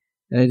like,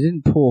 and I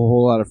didn't pull a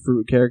whole lot of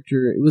fruit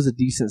character. It was a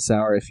decent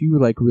sour. If you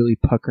were really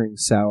puckering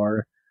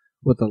sour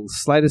with a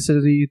slight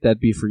acidity, that'd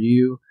be for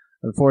you.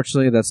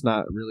 Unfortunately, that's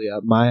not really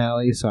up my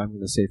alley, so I'm going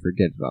to say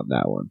forget it on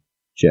that one.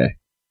 Jay.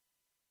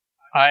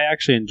 I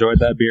actually enjoyed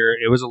that beer.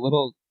 It was a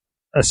little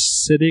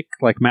acidic,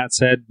 like Matt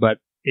said, but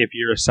if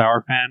you're a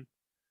sour fan,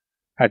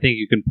 I think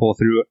you can pull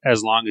through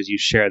as long as you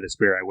share this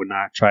beer. I would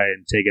not try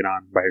and take it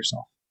on by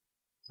yourself.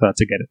 So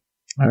that's a get it.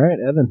 All right,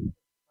 Evan.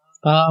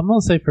 I'm going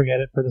to say forget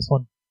it for this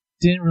one.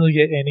 didn't really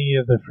get any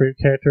of the fruit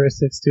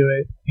characteristics to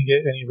it. Didn't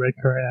get any red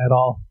currant at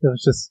all. It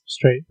was just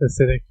straight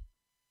acidic.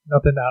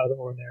 Nothing out of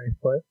the ordinary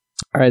for it.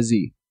 All right,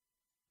 Z.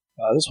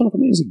 This one for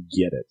me is a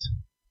get it.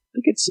 I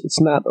think it's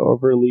not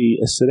overly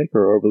acidic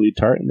or overly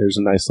tart, and there's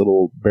a nice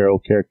little barrel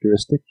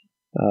characteristic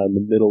in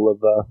the middle of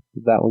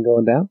that one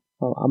going down.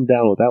 I'm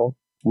down with that one.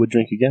 Would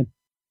drink again.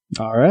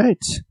 All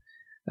right.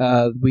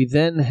 We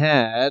then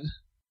had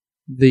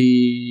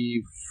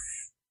the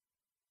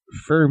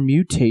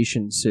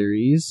Fermutation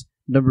series,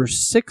 number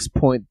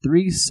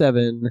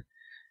 6.37.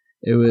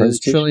 It was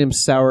Permutation? Trillium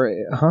Sour.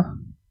 Huh?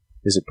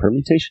 Is it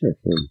permutation or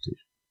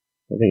fermentation?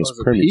 I think it's Was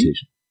it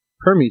permutation.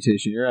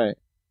 Permutation, you're right.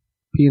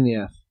 P and the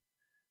F.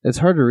 It's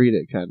hard to read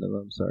it, kind of.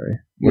 I'm sorry.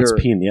 What's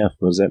P and the F?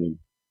 What does that mean?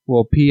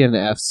 Well, P and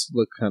F's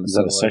look kind of Is that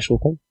similar. a sexual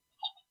thing?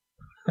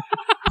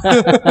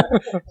 Could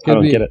I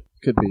don't be. get it.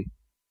 Could be.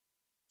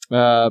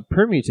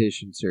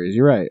 Permutation series.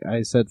 You're right.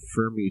 I said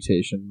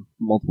fermutation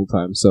multiple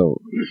times,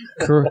 so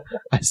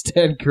I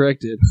stand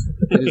corrected.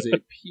 It is a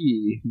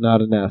P,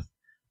 not an F.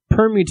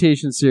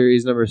 Permutation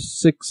series number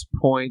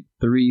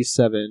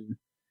 6.37.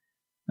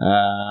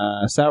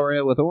 Sour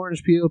ale with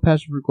orange peel,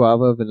 passion fruit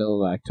guava, vanilla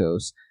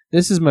lactose.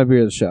 This is my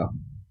beer of the show.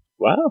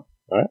 Wow.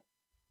 All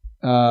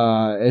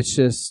right. It's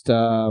just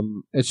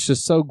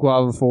so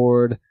guava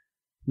forward,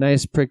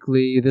 nice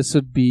prickly. This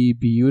would be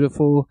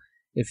beautiful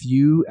if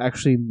you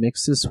actually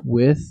mix this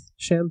with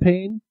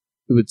champagne.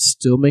 It would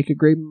still make a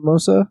great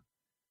mimosa,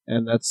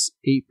 and that's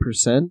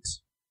 8%,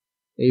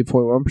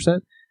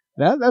 8.1%.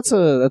 That's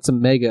a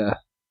mega.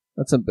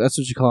 That's what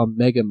you call a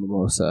mega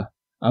mimosa,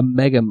 a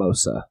mega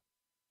mosa,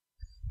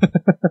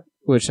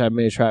 which I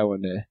may try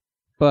one day.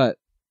 But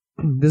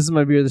this is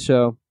my beer of the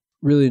show.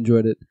 Really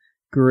enjoyed it.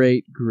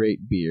 Great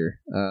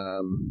beer.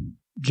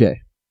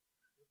 Jay.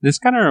 This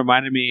kind of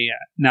reminded me,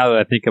 now that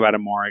I think about it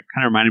more, it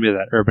kind of reminded me of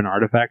that Urban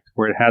Artifact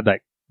where it had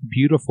that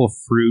beautiful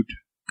fruit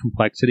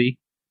complexity.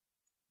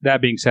 That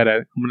being said,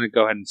 I'm going to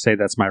go ahead and say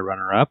that's my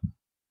runner-up.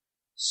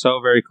 So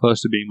very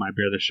close to being my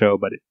beer of the show,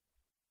 but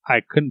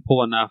I couldn't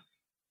pull enough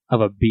of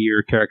a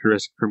beer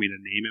characteristic for me to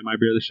name it my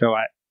beer of the show.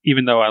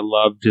 Even though I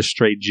love just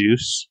straight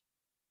juice,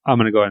 I'm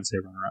going to go ahead and say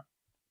runner-up.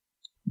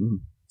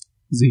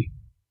 Z.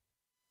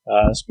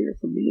 This beer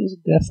for me is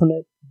a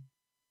definite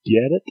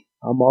get it.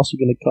 I'm also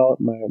going to call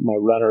it my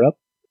runner-up.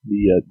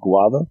 The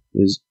guava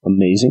is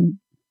amazing.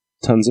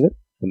 Tons of it.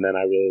 And then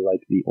I really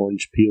like the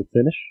orange peel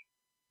finish.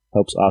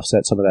 Helps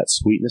offset some of that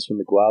sweetness from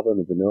the guava and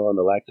the vanilla and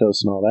the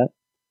lactose and all that.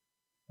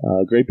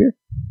 Great beer.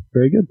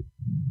 Very good.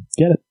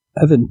 Get it.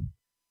 Evan.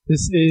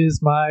 This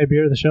is my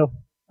beer of the show.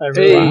 I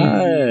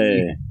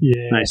Hey.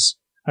 Yeah. Nice.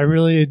 I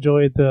really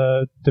enjoyed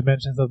the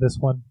dimensions of this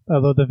one.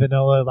 Although the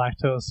vanilla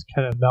lactose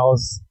kind of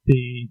mellows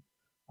the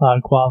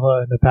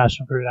guava and the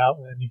passion fruit out,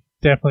 and then you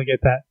definitely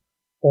get that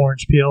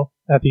orange peel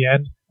at the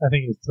end. I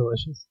think it's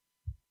delicious.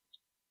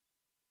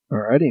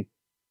 Alrighty.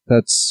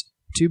 That's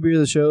 2 beer of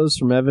the shows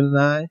from Evan and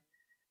I,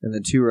 and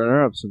then 2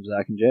 runner-ups from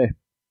Zach and Jay.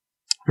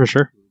 For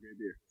sure.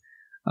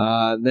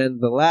 Then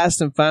the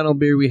last and final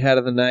beer we had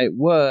of the night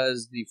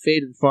was the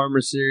Faded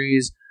Farmer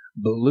Series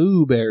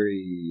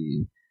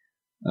Blueberry.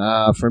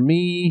 For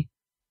me,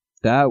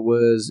 that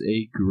was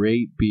a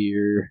great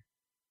beer.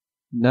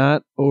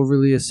 Not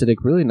overly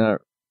acidic, really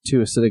not too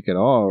acidic at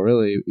all,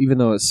 really, even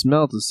though it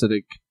smelled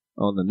acidic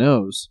on the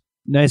nose.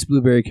 Nice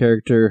blueberry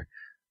character.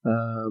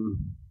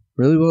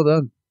 Really well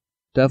done.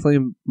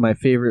 Definitely my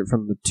favorite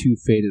from the 2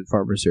 Faded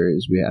Farmer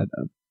Series we had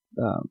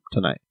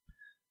tonight.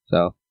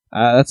 So,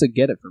 that's a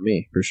get it for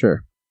me, for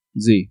sure.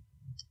 Z.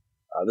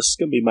 This is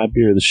going to be my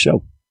beer of the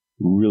show.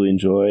 Really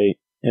enjoy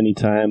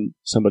anytime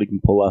somebody can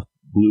pull off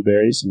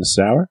blueberries in a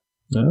sour,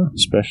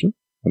 especially.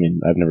 I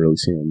mean, I've never really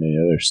seen any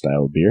other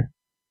style of beer.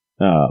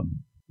 At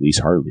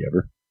least hardly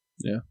ever.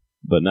 Yeah.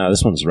 But no,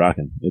 this one's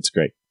rocking. It's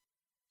great.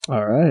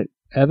 All right.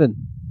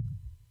 Evan.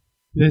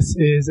 This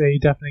is a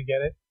definite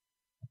get it.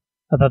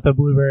 I thought the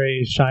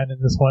blueberry shined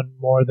in this one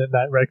more than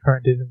that red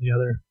currant did in the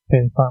other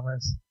Faded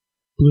Farmers.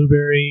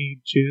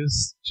 Blueberry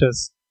juice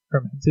just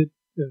fermented.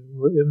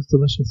 It was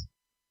delicious.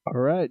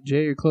 All right,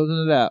 Jay, you're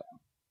closing it out.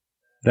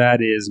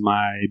 That is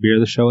my beer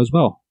of the show as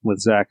well with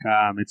Zach.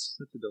 It's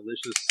such a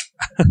delicious,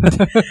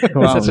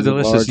 Wow, such a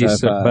delicious large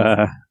use high of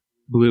five.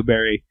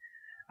 blueberry.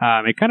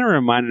 It kind of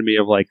reminded me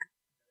of like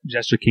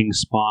Jester King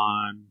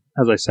Spawn,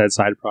 as I said,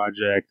 side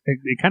project.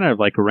 It kind of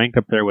like ranked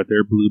up there with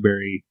their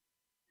blueberry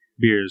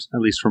beers, at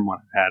least from what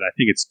I've had. I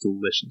think it's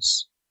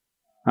delicious.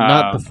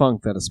 Not the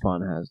funk that a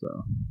Spawn has,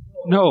 though.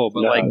 No,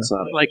 but No, it's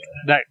not. like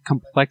that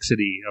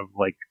complexity of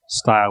like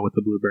style with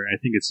the blueberry. I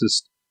think it's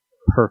just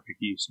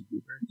perfect use of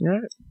blueberry.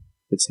 Right.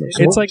 It's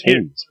like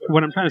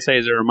what I'm trying to say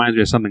is it reminds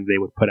me of something they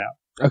would put out.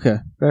 Okay,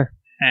 fair.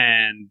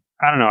 And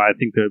I don't know, I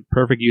think the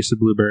perfect use of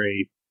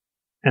blueberry,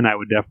 and I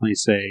would definitely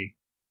say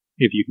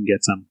if you can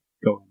get some,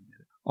 go ahead and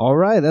get it. All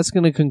right, that's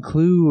going to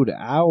conclude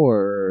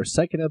our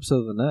second episode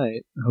of the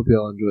night. I hope you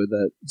all enjoyed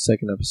that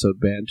second episode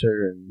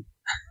banter and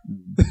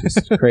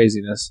just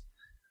craziness.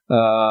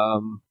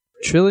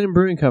 Trillium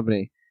Brewing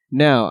Company.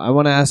 Now, I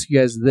want to ask you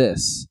guys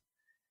this.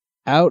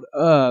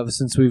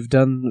 Since we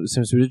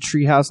did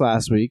Treehouse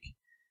last week,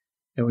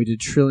 and we did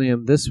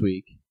Trillium this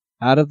week.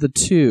 Out of the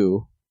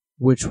two,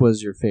 which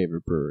was your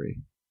favorite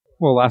brewery?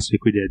 Well, last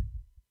week we did.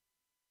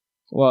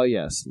 Well,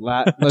 yes. 2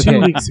 Okay.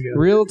 weeks ago.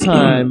 Real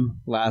time,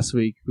 last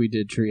week we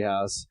did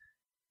Treehouse.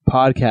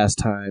 Podcast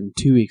time,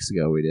 2 weeks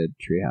ago we did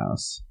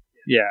Treehouse.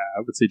 Yeah,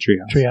 I would say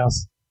Treehouse.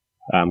 Treehouse.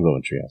 I'm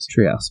going Treehouse.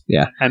 Treehouse,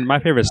 yeah. And my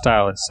favorite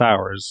style is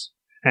sours.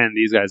 And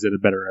these guys did a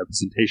better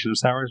representation of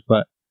sours,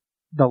 but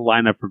the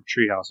lineup from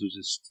Treehouse was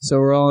just... So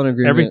we're all in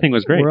agreement. Everything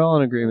was great. We're all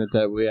in agreement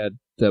that we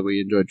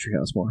enjoyed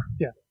Treehouse more.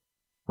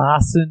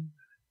 Boston,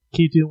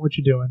 keep doing what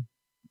you're doing.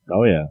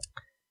 Oh, yeah.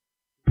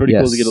 Pretty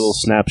cool Yes. to get a little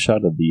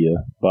snapshot of the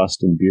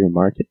Boston beer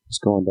market. It's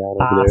going down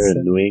over there in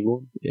Boston. New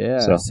England. Yeah,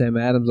 So- Sam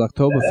Adams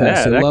Oktoberfest.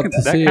 Yeah, I'd love to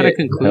that see kind of it.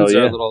 concludes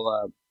Hell our yeah.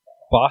 little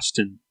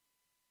Boston.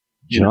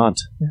 Jaunt.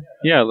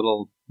 Yeah, a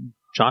little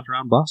jaunt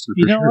around Boston.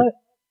 You for know sure. what?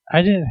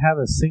 I didn't have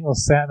a single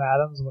Sam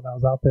Adams when I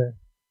was out there.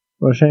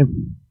 What a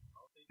shame.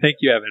 Thank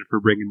you, Evan, for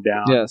bringing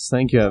down Yes,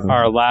 thank you, Evan.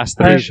 our last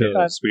I- 3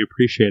 shows. We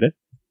appreciate it.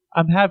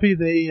 I'm happy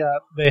they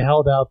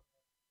held out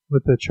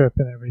with the trip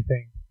and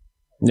everything.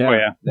 Yeah, Oh,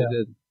 yeah. they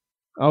did.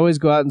 Always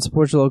go out and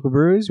support your local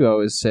breweries. We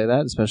always say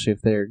that, especially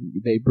if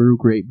they brew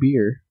great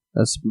beer.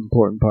 That's the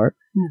important part.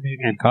 Maybe.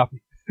 And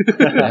coffee.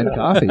 And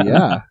coffee,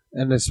 yeah.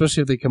 And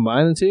especially if they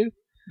combine the two.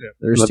 Yeah.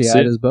 Thirsty Love to see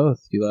eyed it. as both.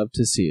 You love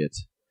to see it.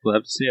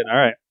 Love to see it. All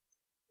right.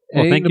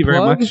 Well, Anything thank to you very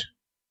plug? much.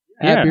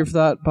 At Yeah. Beer for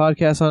Thought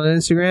Podcast on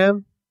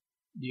Instagram.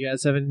 Do you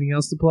guys have anything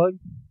else to plug?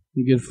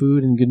 Any good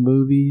food and good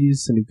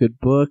movies? Any good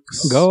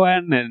books? Go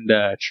in and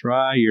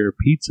try your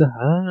Pizza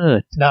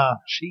Hut. Nah.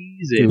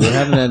 Cheesy. Dude, we're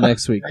having that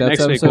next week. That's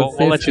Next week, episode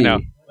we'll let you 50. know.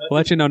 We'll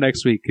let you know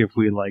next week if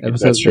we like it.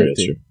 Episode That's true. 50.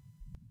 That's true.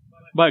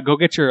 But go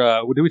get your.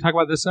 Did we talk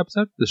about this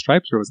episode? The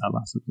Stripes, or was that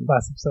last episode?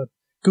 Last episode.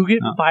 Go get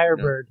Oh,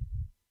 Firebird.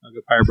 I'll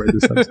get Firebird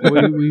this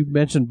episode. we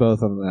mentioned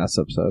both on the last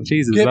episode.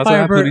 Jesus, Get that's what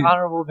Firebird, happened.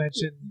 honorable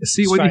mention.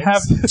 See, when you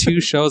have Stripes. 2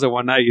 shows at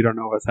one night, you don't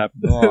know what's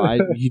happening. Well,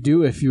 you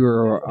do if you were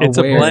aware. It's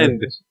a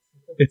blend.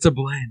 It's a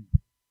blend.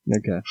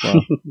 Okay.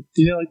 Well,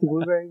 You didn't like the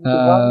blueberry? with the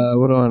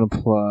bottom? what do I want to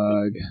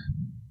plug?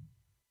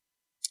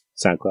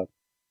 SoundCloud,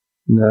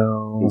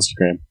 No.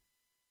 Instagram,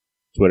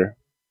 Twitter.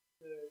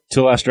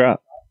 Till last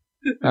drop.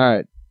 All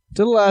right.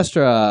 To the last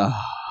draw.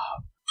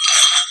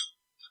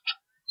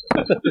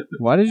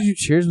 Why did you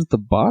cheers with the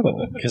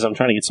bottle? Because I'm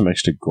trying to get some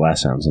extra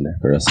glass sounds in there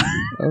for us.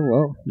 Oh,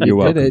 well. You're You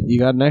welcome. did it. You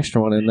got an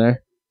extra one in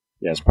there.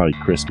 Yeah, it's probably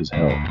crisp as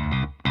hell.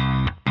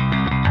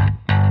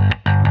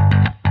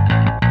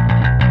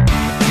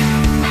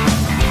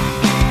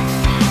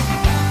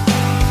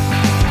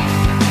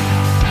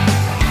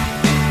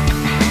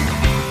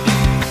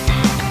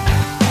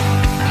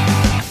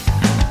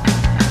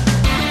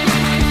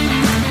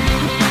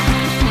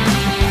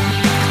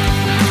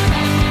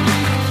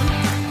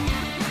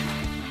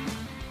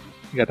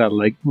 You got that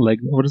leg.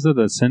 What is it?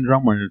 The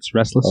syndrome where it's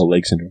restless. Oh,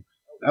 leg syndrome.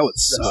 That would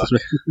suck.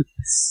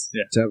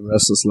 Yeah. To have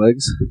restless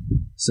legs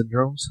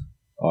syndromes.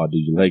 Oh,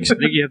 dude, your legs. I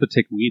think you have to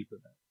take weed for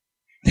that.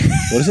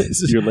 What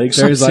is it? Your legs.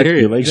 There's like,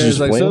 your legs there's just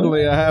like flailing.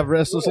 suddenly I have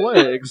restless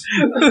legs.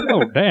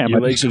 Oh damn! Your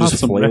legs are just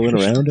flailing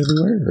around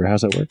everywhere, or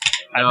how's that work?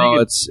 No,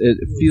 it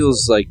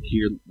feels like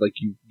you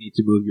need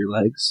to move your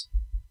legs.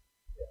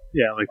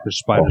 Yeah, like there's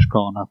spiders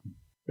crawling up.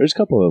 There's a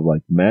couple of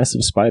like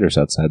massive spiders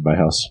outside my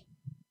house.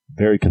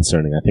 Very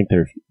concerning. I think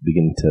they're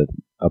beginning to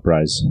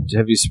uprise.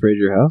 Have you sprayed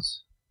your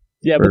house?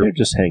 Yeah, but Or- they're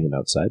just hanging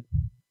outside,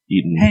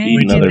 eating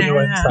Hanging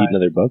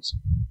other bugs.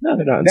 No,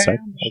 they're not inside.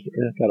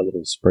 I've got a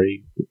little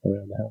spray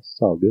around the house. It's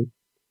all good.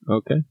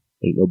 Okay.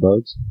 Ain't no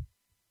bugs.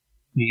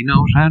 You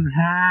know,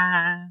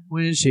 sunshine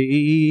When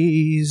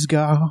she's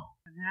gone.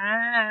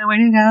 when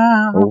you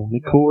know. Only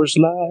Coors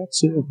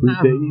Lights every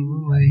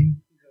day.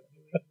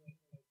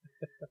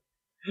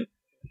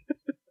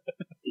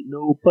 Ain't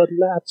no Bud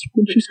Lights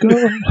when she's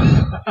gone.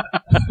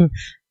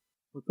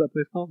 What's that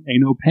place called?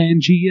 Ain't no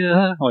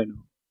Pangea. Oh, I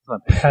know.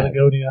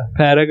 Patagonia.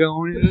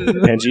 Patagonia.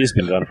 Pangea's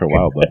been gone for a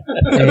while, but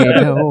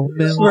Ain't no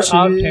We're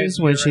on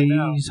milches when Pangea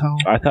right she's home.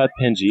 I thought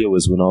Pangea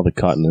was when all the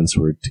continents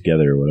were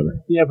together or whatever.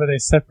 Yeah, but they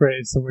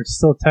separated, so we're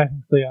still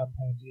technically on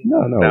Pangea.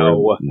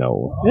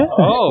 No. Yeah.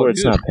 Oh, Or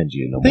it's dude. not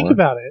Pangea no Think more.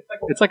 about it.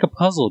 It's like a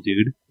puzzle,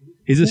 dude.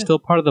 Is it still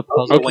part of the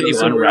puzzle Okay, when you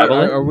so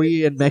unravel it? are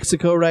we in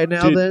Mexico right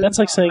now Dude, then? that's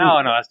like saying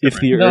No, that's if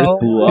the different. Earth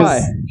blew up.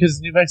 Why? Because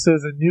New Mexico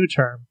is a new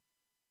term.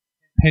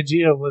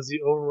 Pangea was the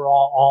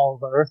overall all of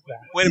the Earth map.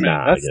 Wait a minute.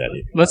 Nah, let's get out of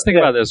here. let's think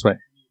about it this way.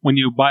 When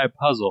you buy a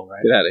puzzle,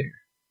 right? Get out of here.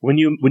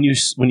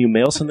 When you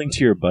mail something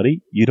to your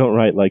buddy, you don't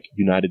write like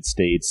United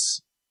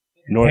States,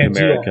 North Pangea.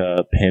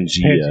 America,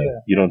 Pangea. Pangea.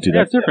 You don't do Yeah,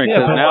 that. it's different. Yeah,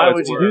 'cause but now why it's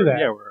would you we're- do that?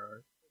 Yeah,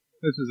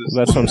 this is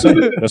That's what I'm saying.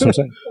 That's what I'm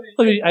saying.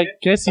 Look, I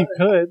guess you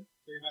could.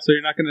 so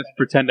you're not going to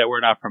pretend that we're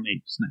not from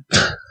apes now.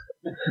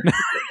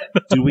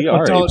 Dude, we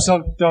are. Don't apes.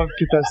 don't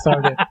get that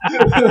started.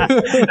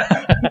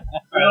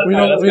 we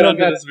Let's don't get onto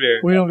got this beer.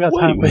 we don't got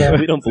Wait, time for that.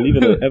 we don't believe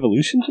in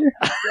evolution here.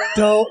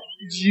 Don't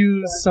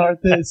you start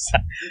this.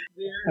 All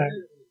right.